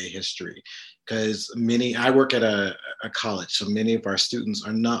to our gay history, because I work at a college, so many of our students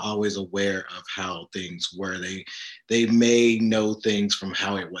are not always aware of how things were. They may know things from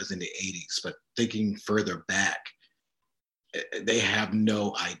how it was in the 80s, but thinking further back, they have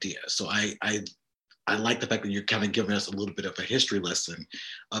no idea. So I like the fact that you're kind of giving us a little bit of a history lesson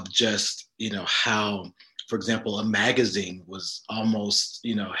of just, how, for example, a magazine was almost,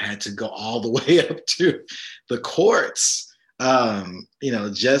 had to go all the way up to the courts,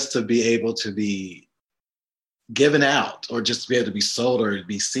 just to be able to be given out, or just to be able to be sold or to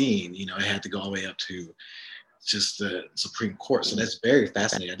be seen. It had to go all the way up to just the Supreme Court. So that's very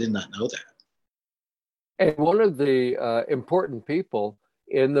fascinating. I did not know that. And one of the important people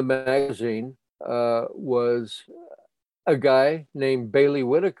in the magazine was a guy named Bailey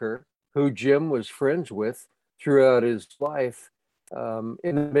Whitaker, who Jim was friends with throughout his life. In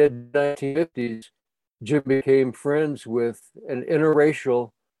the mid-1950s, Jim became friends with an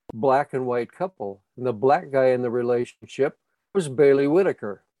interracial black and white couple. And the black guy in the relationship was Bailey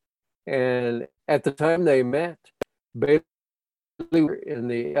Whitaker. And at the time they met, Bailey in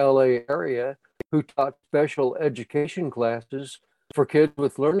the LA area, who taught special education classes for kids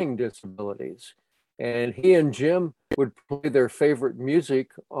with learning disabilities. And he and Jim would play their favorite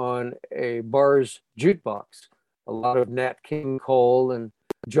music on a bar's jukebox, a lot of Nat King Cole and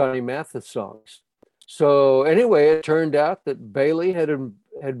Johnny Mathis songs. So anyway, it turned out that Bailey had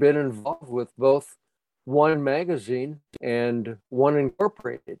been involved with both One Magazine and One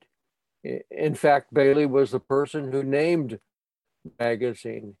Incorporated. In fact, Bailey was the person who named the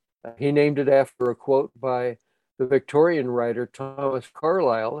magazine. He named it after a quote by the Victorian writer Thomas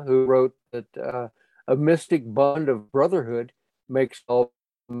Carlyle, who wrote that a mystic bond of brotherhood makes all,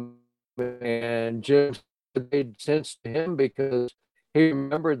 and Jim made sense to him because he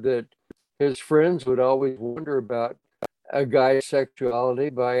remembered that his friends would always wonder about a guy's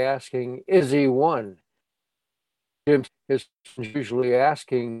sexuality by asking, is he one? Jim is usually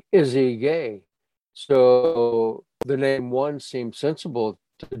asking, is he gay? So the name One seemed sensible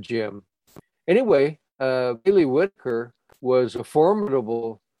to Jim. Anyway, Bailey Whitaker was a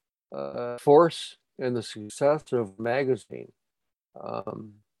formidable force in the success of the magazine.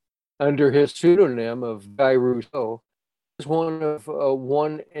 Under his pseudonym of Guy Rousseau, he was one of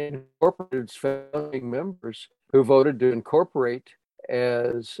One Incorporated's founding members who voted to incorporate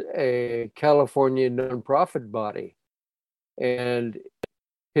as a California nonprofit body. And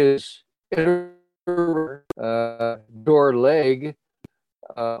his Dor Legg,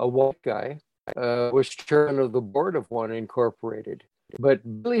 a white guy, was chairman of the board of One Incorporated.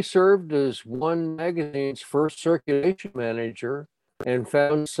 But Billy served as One Magazine's first circulation manager and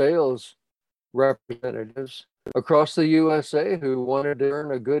found sales representatives across the USA who wanted to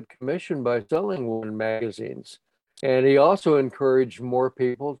earn a good commission by selling One magazines. And he also encouraged more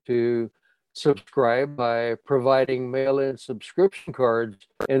people to subscribe by providing mail-in subscription cards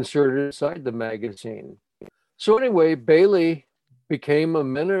inserted inside the magazine. So anyway, Bailey became a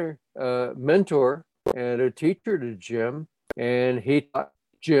mentor and a teacher to Jim, and he taught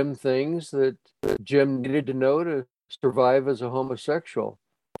Jim things that Jim needed to know to survive as a homosexual.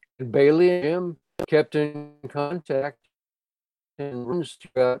 And Bailey and Jim kept in contact and runs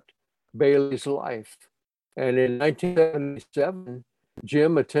throughout Bailey's life. And in 1977,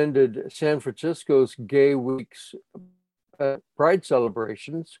 Jim attended San Francisco's Gay Week's Pride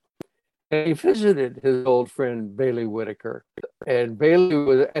celebrations, and he visited his old friend Bailey Whitaker. And Bailey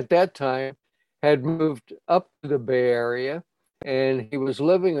was at that time had moved up to the Bay Area, and he was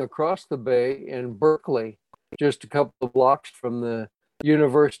living across the bay in Berkeley, just a couple of blocks from the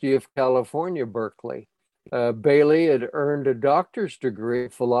University of California, Berkeley. Bailey had earned a doctor's degree in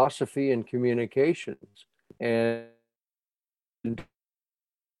philosophy and communications, and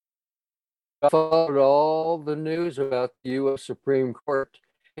followed all the news about the U.S. Supreme Court.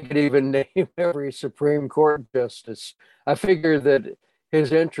 He could even name every Supreme Court justice. I figured that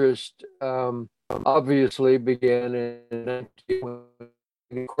his interest obviously began in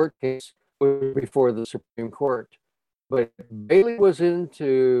the court case before the Supreme Court. But Bailey was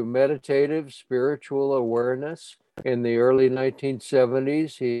into meditative spiritual awareness in the early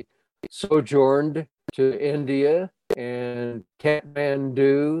 1970s. He sojourned to India and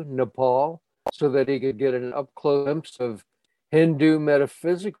Kathmandu, Nepal, so that he could get an up-close glimpse of Hindu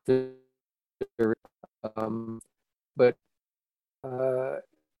metaphysics. But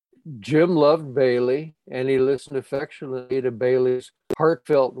Jim loved Bailey, and he listened affectionately to Bailey's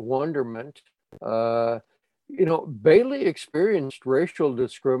heartfelt wonderment. Bailey experienced racial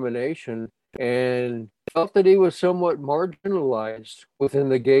discrimination and felt that he was somewhat marginalized within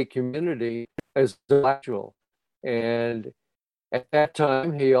the gay community as an intellectual. And at that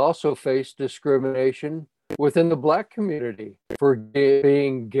time, he also faced discrimination within the Black community for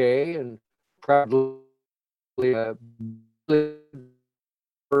being gay, and proudly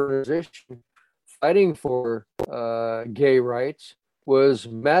organization fighting for gay rights was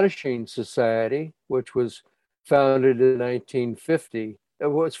Mattachine Society, which was founded in 1950. It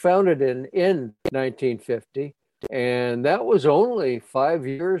was founded in 1950, and that was only 5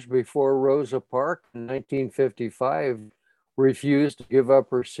 years before Rosa Parks in 1955 refused to give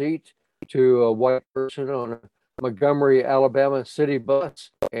up her seat to a white person on a Montgomery, Alabama city bus.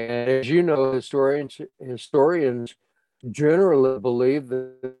 And as you know, historians generally believe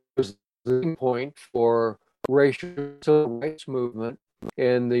that it was the point for racial civil rights movement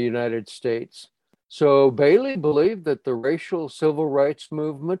in the United States. So Bailey believed that the racial civil rights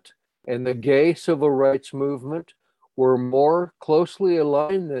movement and the gay civil rights movement were more closely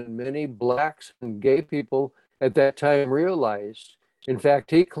aligned than many Blacks and gay people at that time realized. In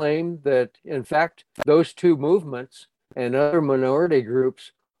fact, he claimed that, in fact, those two movements and other minority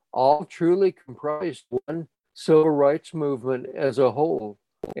groups all truly comprised one civil rights movement as a whole.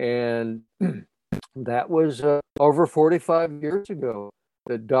 And that was over 45 years ago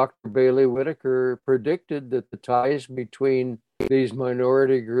that Dr. Bailey Whitaker predicted that the ties between these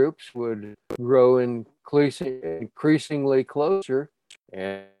minority groups would grow increasingly closer.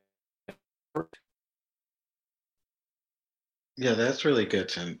 And yeah, that's really good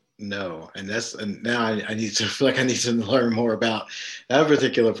to know. And now I need to feel like I need to learn more about that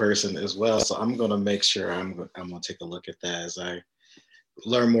particular person as well. So I'm going to make sure I'm going to take a look at that as I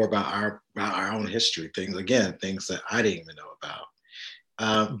learn more about our own history, things that I didn't even know about.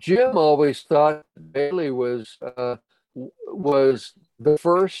 Jim always thought Bailey was the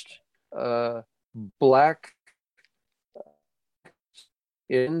first Black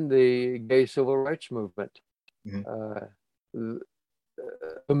in the gay civil rights movement. Mm-hmm.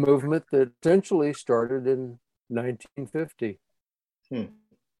 The movement that essentially started in 1950.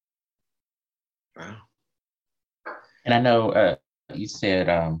 Wow. And I know you said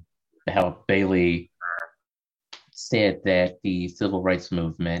how Bailey said that the civil rights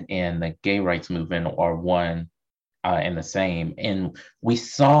movement and the gay rights movement are one and the same. And we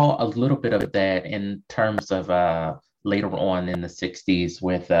saw a little bit of that in terms of later on in the 60s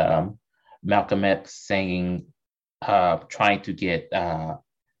with Malcolm X saying, trying to get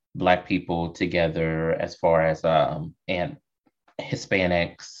Black people together as far as and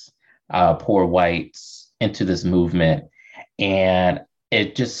Hispanics, poor whites into this movement. And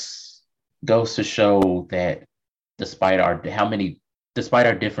it just goes to show that despite our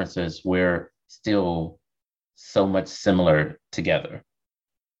differences, we're still so much similar together.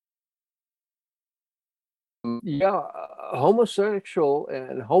 Yeah, homosexual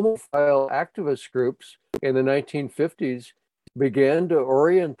and homophile activist groups in the 1950s began to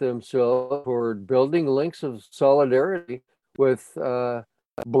orient themselves toward building links of solidarity with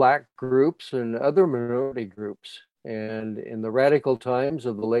Black groups and other minority groups. And in the radical times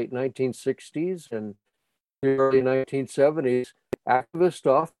of the late 1960s and the early 1970s, activists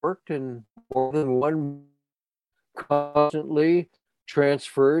often worked in more than one, constantly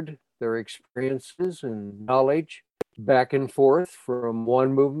transferred their experiences and knowledge back and forth from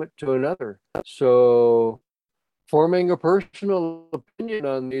one movement to another. So forming a personal opinion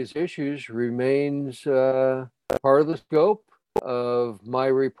on these issues remains part of the scope of my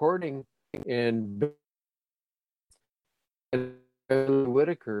reporting and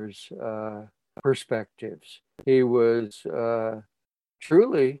Whitaker's perspectives. He was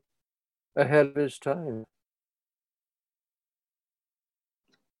truly ahead of his time.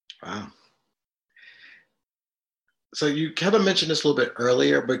 Wow. So you kind of mentioned this a little bit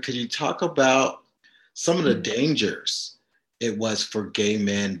earlier, but could you talk about some of the dangers it was for gay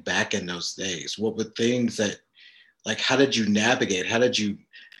men back in those days? What were things that, like, how did you navigate? How did you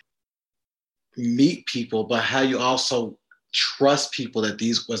meet people, but how you also trust people that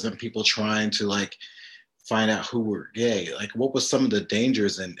these wasn't people trying to like find out who were gay? Like, what was some of the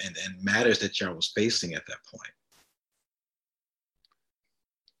dangers and matters that y'all was facing at that point?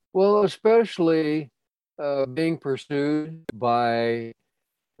 Well, especially being pursued by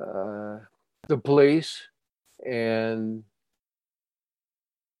the police and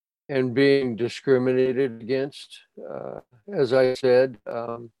being discriminated against. As I said,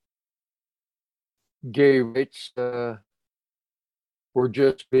 gay rights were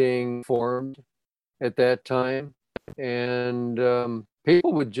just being formed at that time, and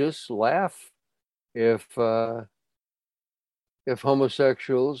people would just laugh if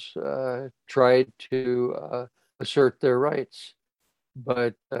homosexuals tried to assert their rights.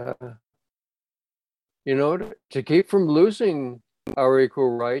 But to keep from losing our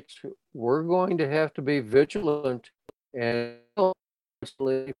equal rights, we're going to have to be vigilant and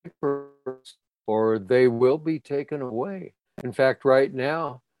or they will be taken away. In fact, right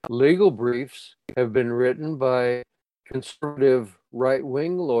now, legal briefs have been written by conservative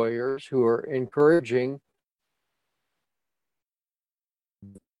right-wing lawyers who are encouraging,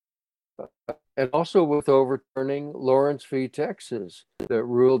 and also with overturning Lawrence v. Texas, that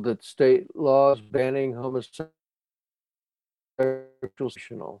ruled that state laws banning homosexual and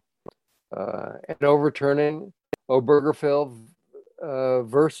overturning Obergefell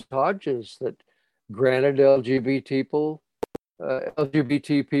versus Hodges, that granted LGBT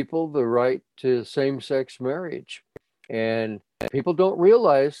people the right to same-sex marriage. And people don't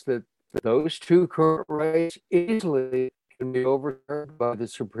realize that those two current rights easily can be overturned by the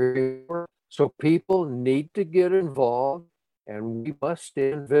Supreme Court. So people need to get involved, and we must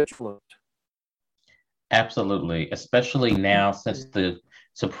stand vigilant. Absolutely, especially now since the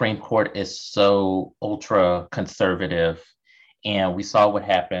Supreme Court is so ultra conservative, and we saw what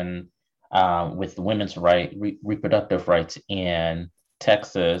happened with women's reproductive rights in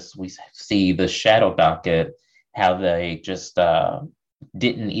Texas. We see the shadow docket, how they just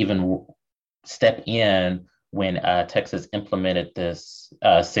didn't even step in when Texas implemented this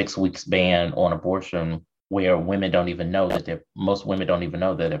 6 weeks ban on abortion, where women don't even know that most women don't even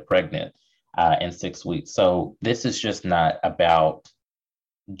know that they're pregnant in 6 weeks. So this is just not about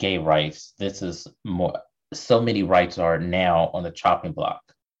gay rights. This is more, so many rights are now on the chopping block.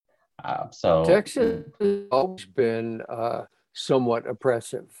 So Texas has always been somewhat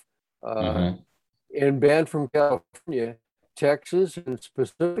oppressive. And banned from California, Texas and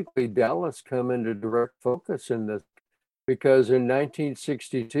specifically Dallas come into direct focus in this, because in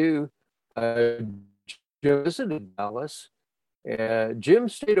 1962, Jim visited Dallas. Jim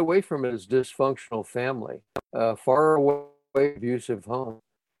stayed away from his dysfunctional family, far away, abusive home.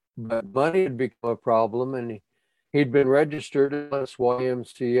 But money had become a problem, and he'd been registered at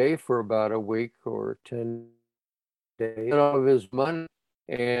YMCA for about a week or 10 days. All of his money,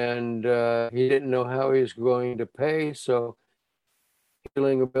 and he didn't know how he was going to pay, so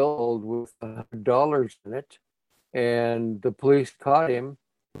filling a bill with $100 in it, and the police caught him,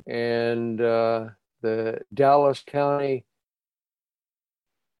 and the Dallas County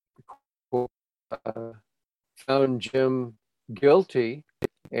found Jim guilty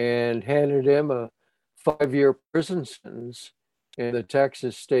and handed him a 5-year prison sentence in the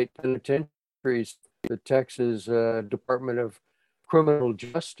Texas State Penitentiaries, the Texas Department of Criminal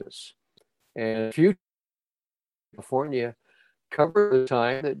Justice. And Future California covered the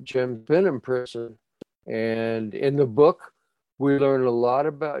time that Jim's been in prison. And in the book, we learn a lot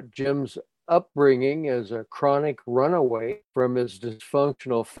about Jim's upbringing as a chronic runaway from his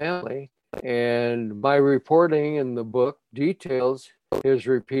dysfunctional family. And my reporting in the book details his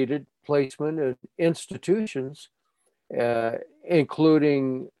repeated placement in institutions,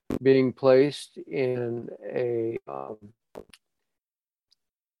 including being placed in a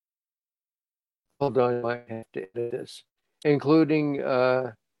hold on, I might have to edit this, including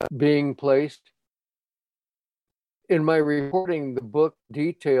being placed. In my reporting, the book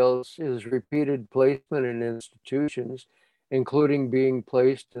details his repeated placement in institutions, including being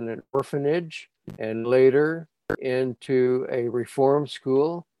placed in an orphanage and later into a reform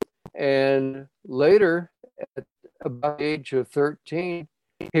school. And later, at about the age of 13,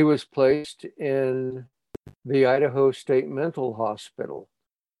 he was placed in the Idaho State Mental Hospital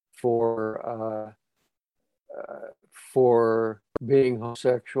for being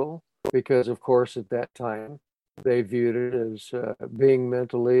homosexual, because, of course, at that time, they viewed it as being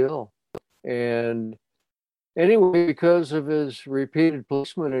mentally ill. And anyway, because of his repeated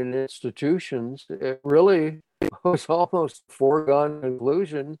placement in institutions, it really was almost a foregone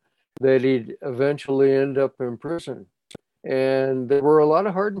conclusion that he'd eventually end up in prison. And there were a lot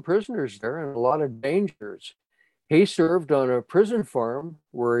of hardened prisoners there and a lot of dangers. He served on a prison farm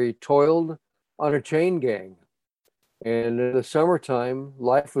where he toiled on a chain gang. And in the summertime,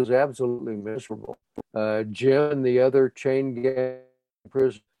 life was absolutely miserable. Jim and the other chain gang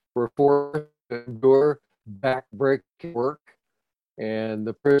prisoners were forced to endure back-breaking work, and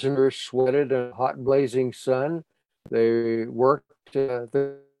the prisoners sweated in a hot, blazing sun. They worked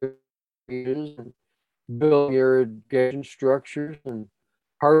the and building irrigation structures and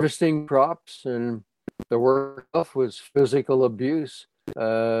harvesting crops, and the work was physical abuse.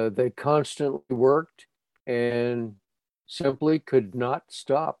 They constantly worked and simply could not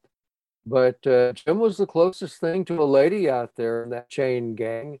stop. But Jim was the closest thing to a lady out there in that chain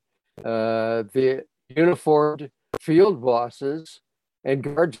gang. The uniformed field bosses and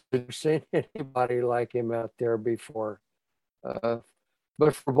guards had never seen anybody like him out there before.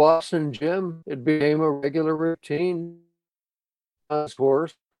 But for Boston Jim, it became a regular routine. His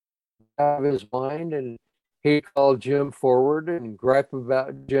horse out of his mind, and he called Jim forward and gripe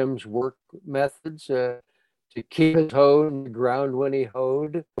about Jim's work methods, to keep his hoe in the ground when he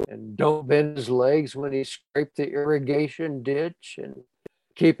hoed, and don't bend his legs when he scraped the irrigation ditch, and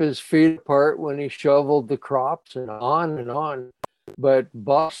keep his feet apart when he shoveled the crops, and on and on. But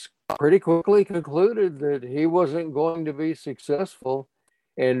Boss pretty quickly concluded that he wasn't going to be successful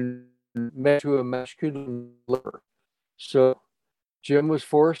and met to a masculine liver. So Jim was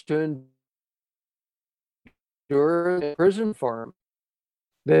forced to endure the prison farm.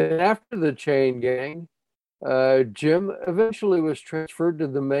 Then after the chain gang, Jim eventually was transferred to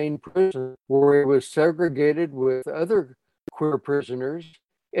the main prison, where he was segregated with other queer prisoners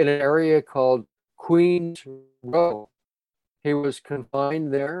in an area called Queens Row. He was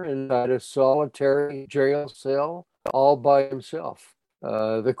confined there inside a solitary jail cell all by himself.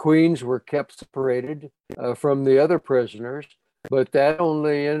 The queens were kept separated from the other prisoners, but that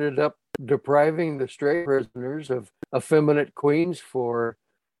only ended up depriving the straight prisoners of effeminate queens for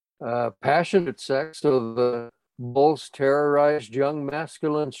passionate sex. So the bulls terrorized young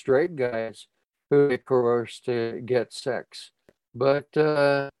masculine straight guys who they coerced to get sex. But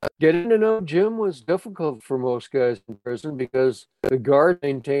getting to know Jim was difficult for most guys in prison because the guard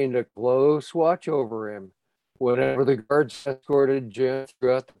maintained a close watch over him. Whenever the guards escorted Jim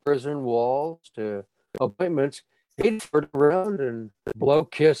throughout the prison walls to appointments, he'd flirt around and blow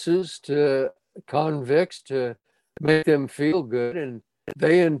kisses to convicts to make them feel good, and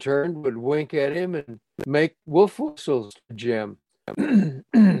they in turn would wink at him and make wolf whistles to Jim.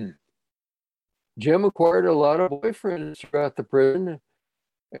 Jim acquired a lot of boyfriends throughout the prison,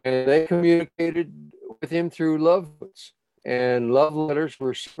 and they communicated with him through love notes. And love letters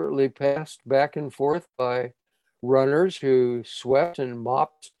were secretly passed back and forth by runners who swept and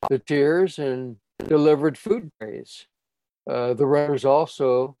mopped the tiers and delivered food trays. The runners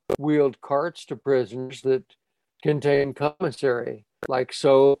also wheeled carts to prisoners that contained commissary, like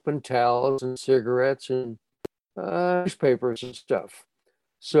soap and towels and cigarettes and newspapers and stuff.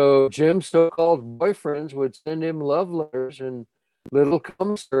 So Jim's so-called boyfriends would send him love letters and little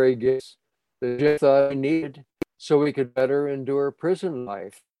commissary gifts that Jim thought he needed so he could better endure prison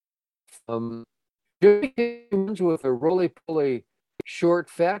life. Jim became friends with a roly-poly, short,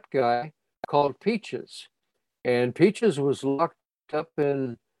 fat guy called Peaches. And Peaches was locked up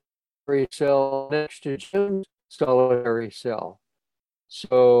in a cell next to Jim's solitary cell.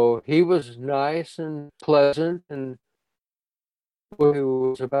 So he was nice and pleasant, and he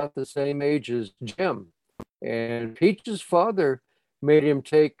was about the same age as Jim. And Peach's father made him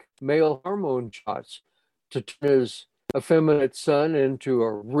take male hormone shots to turn his effeminate son into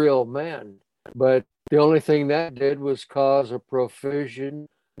a real man. But the only thing that did was cause a profusion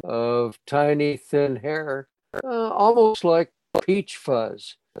of tiny, thin hair, almost like peach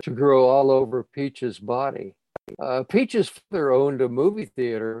fuzz, to grow all over Peach's body. Peach's father owned a movie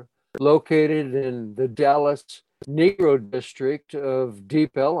theater located in the Dallas Negro district of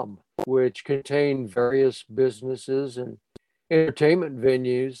Deep Ellum, which contained various businesses and entertainment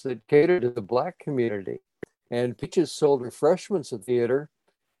venues that catered to the Black community. And Peaches sold refreshments at the theater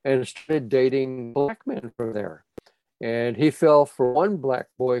and started dating black men from there. And he fell for one black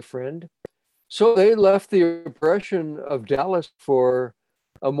boyfriend. So they left the oppression of Dallas for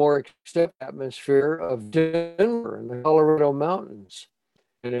a more extended atmosphere of Denver and the Colorado Mountains.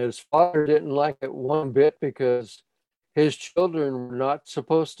 And his father didn't like it one bit because his children were not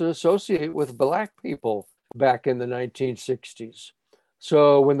supposed to associate with black people back in the 1960s.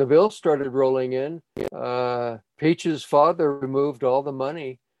 So when the bill started rolling in, Peaches' father removed all the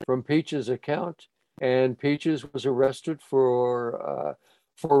money from Peaches' account, and Peaches was arrested for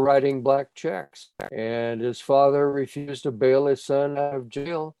writing black checks. And his father refused to bail his son out of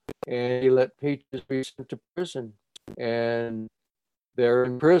jail, and he let Peaches be sent to prison. And there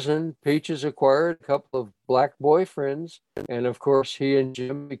in prison, Peaches acquired a couple of black boyfriends, and of course, he and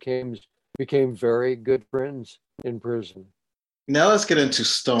Jim became very good friends in prison. Now let's get into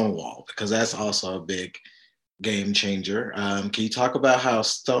Stonewall, because that's also a big game changer. Can you talk about how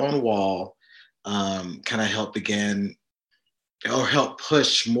Stonewall kind of helped begin or help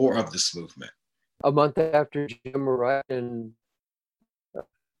push more of this movement? A month after Jim arrived in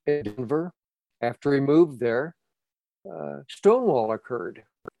Denver, after he moved there, Stonewall occurred.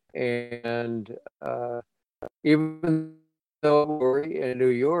 And even though in New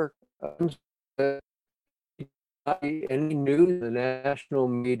York, any news in the national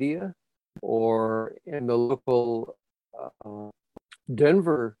media or in the local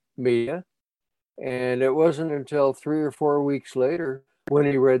Denver media. And it wasn't until 3 or 4 weeks later when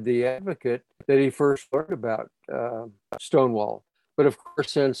he read The Advocate that he first learned about Stonewall. But of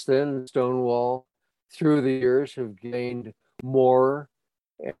course, since then, Stonewall, through the years, have gained more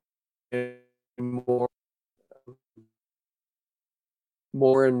and more,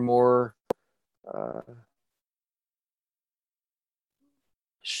 and more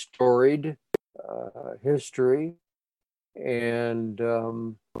storied history. And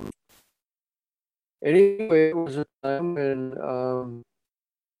anyway, it was a time when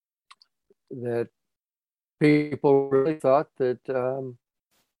that people really thought that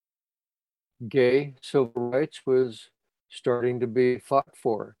gay civil rights was starting to be fought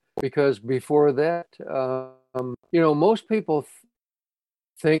for. Because before that, most people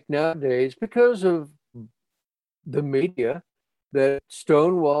think nowadays, because of the media, that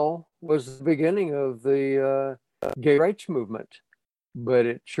Stonewall was the beginning of the gay rights movement, but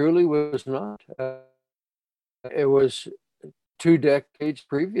it truly was not. It was 2 decades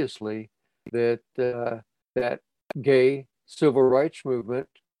previously that that gay civil rights movement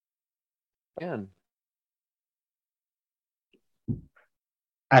began.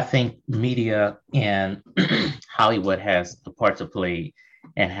 I think media and Hollywood has a part to play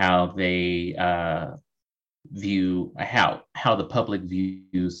in how they view how the public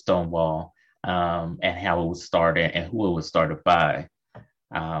views Stonewall, and how it was started and who it was started by,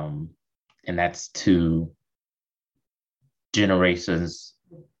 and that's to generations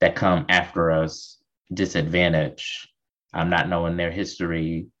that come after us disadvantaged, not knowing their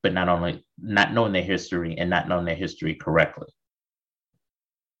history, but not knowing their history and not knowing their history correctly.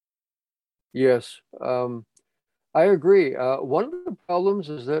 Yes, I agree. One of the problems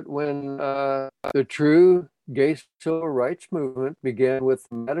is that when the true gay civil rights movement began with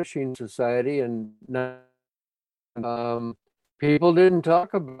the Mattachine Society, and people didn't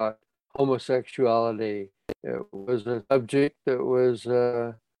talk about homosexuality. It was a subject that was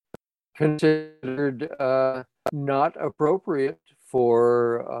considered not appropriate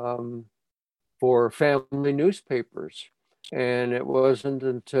for family newspapers. And it wasn't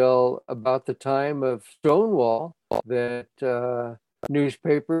until about the time of Stonewall that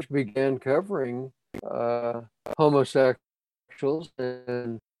newspapers began covering homosexuals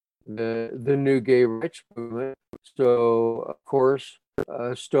and the new gay rights movement. So, of course,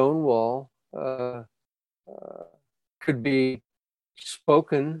 Stonewall could be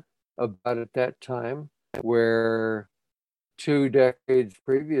spoken about at that time, where 2 decades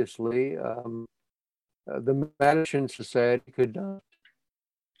previously, the Mattachine Society could not.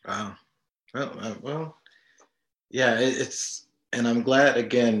 Wow. Well, yeah, it's, and I'm glad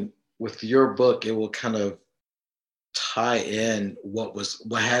again with your book, it will kind of tie in what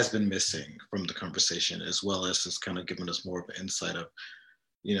has been missing from the conversation, as well as just kind of giving us more of an insight of,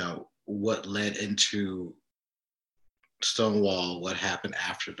 what led into Stonewall, what happened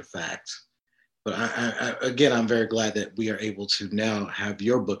after the fact. But again, I'm very glad that we are able to now have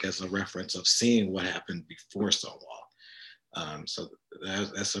your book as a reference of seeing what happened before Stonewall. So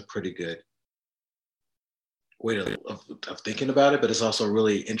that's a pretty good way of thinking about it. But it's also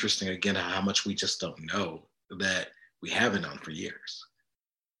really interesting, again, how much we just don't know that we haven't known for years.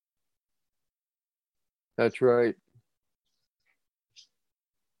 That's right.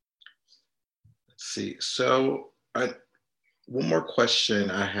 see. So one more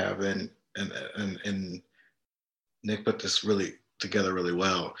question I have, and Nick put this really together really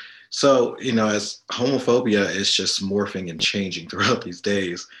well. So, as homophobia is just morphing and changing throughout these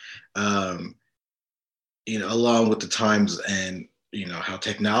days, um, along with the times and, how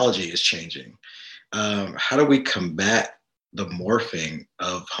technology is changing, how do we combat the morphing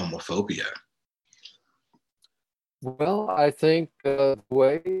of homophobia? Well, I think the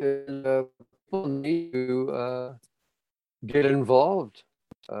way is people need to get involved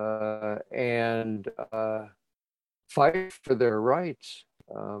and fight for their rights.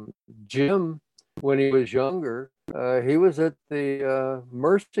 Jim, when he was younger, he was at the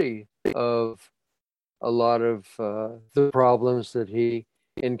mercy of a lot of the problems that he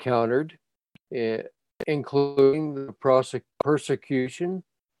encountered, including the persecution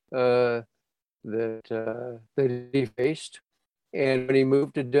that he faced. And when he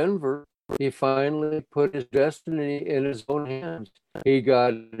moved to Denver, he finally put his destiny in his own hands. He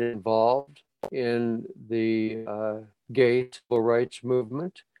got involved in the gay civil rights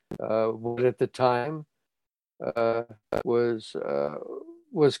movement, what at the time was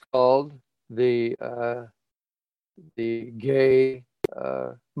called the gay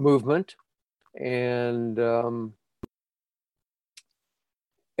movement, and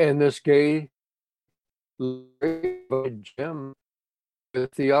this gay Jim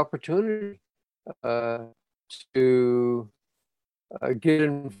with the opportunity to get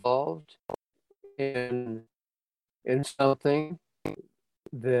involved in something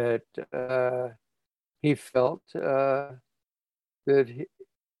that he felt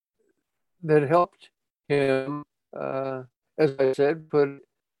that helped him, as I said,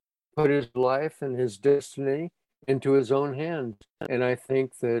 put his life and his destiny into his own hands. And I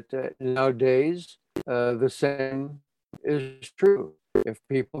think that nowadays the same is true. If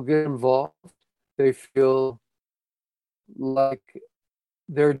people get involved, they feel like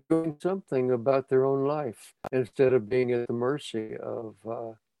they're doing something about their own life instead of being at the mercy of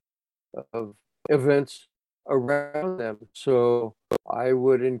events around them. So I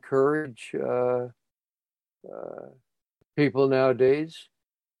would encourage people nowadays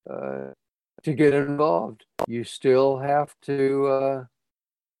to get involved. You still have to,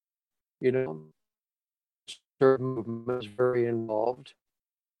 certain movements very involved,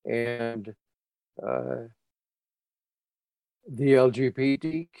 and the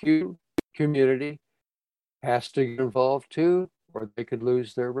LGBTQ community has to get involved too, or they could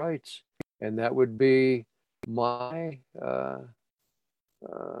lose their rights. And that would be my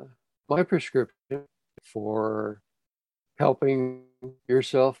my prescription for helping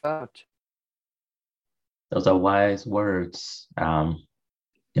yourself out. Those are wise words. And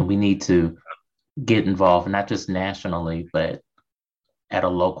we need to get involved, not just nationally, but at a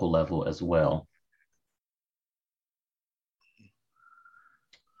local level as well.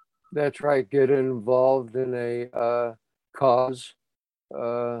 That's right. Get involved in a cause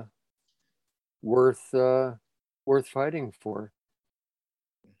worth fighting for.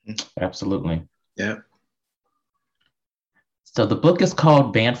 Absolutely. Yeah. So the book is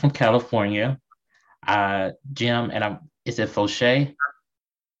called Banned from California. Jim, is it Fauché?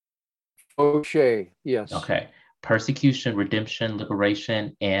 Fauché, yes. Okay. Persecution, Redemption,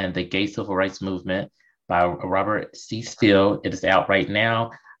 Liberation, and the Gay Civil Rights Movement by Robert C. Steele. It is out right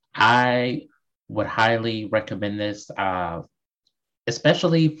now. I would highly recommend this,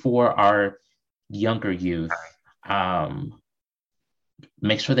 especially for our younger youth.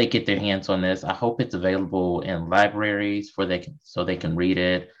 Make sure they get their hands on this. I hope it's available in libraries so they can read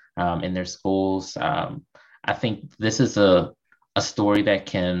it in their schools. I think this is a story that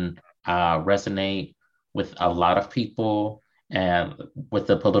can resonate with a lot of people, and with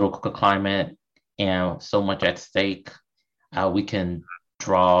the political climate and so much at stake, we can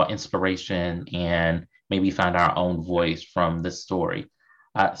draw inspiration and maybe find our own voice from this story.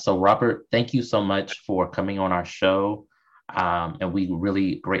 So Robert, thank you so much for coming on our show. And we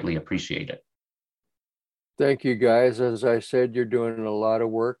really greatly appreciate it. Thank you, guys. As I said, you're doing a lot of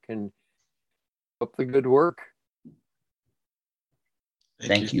work, and keep up the good work.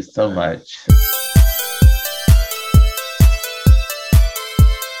 Thank you so much.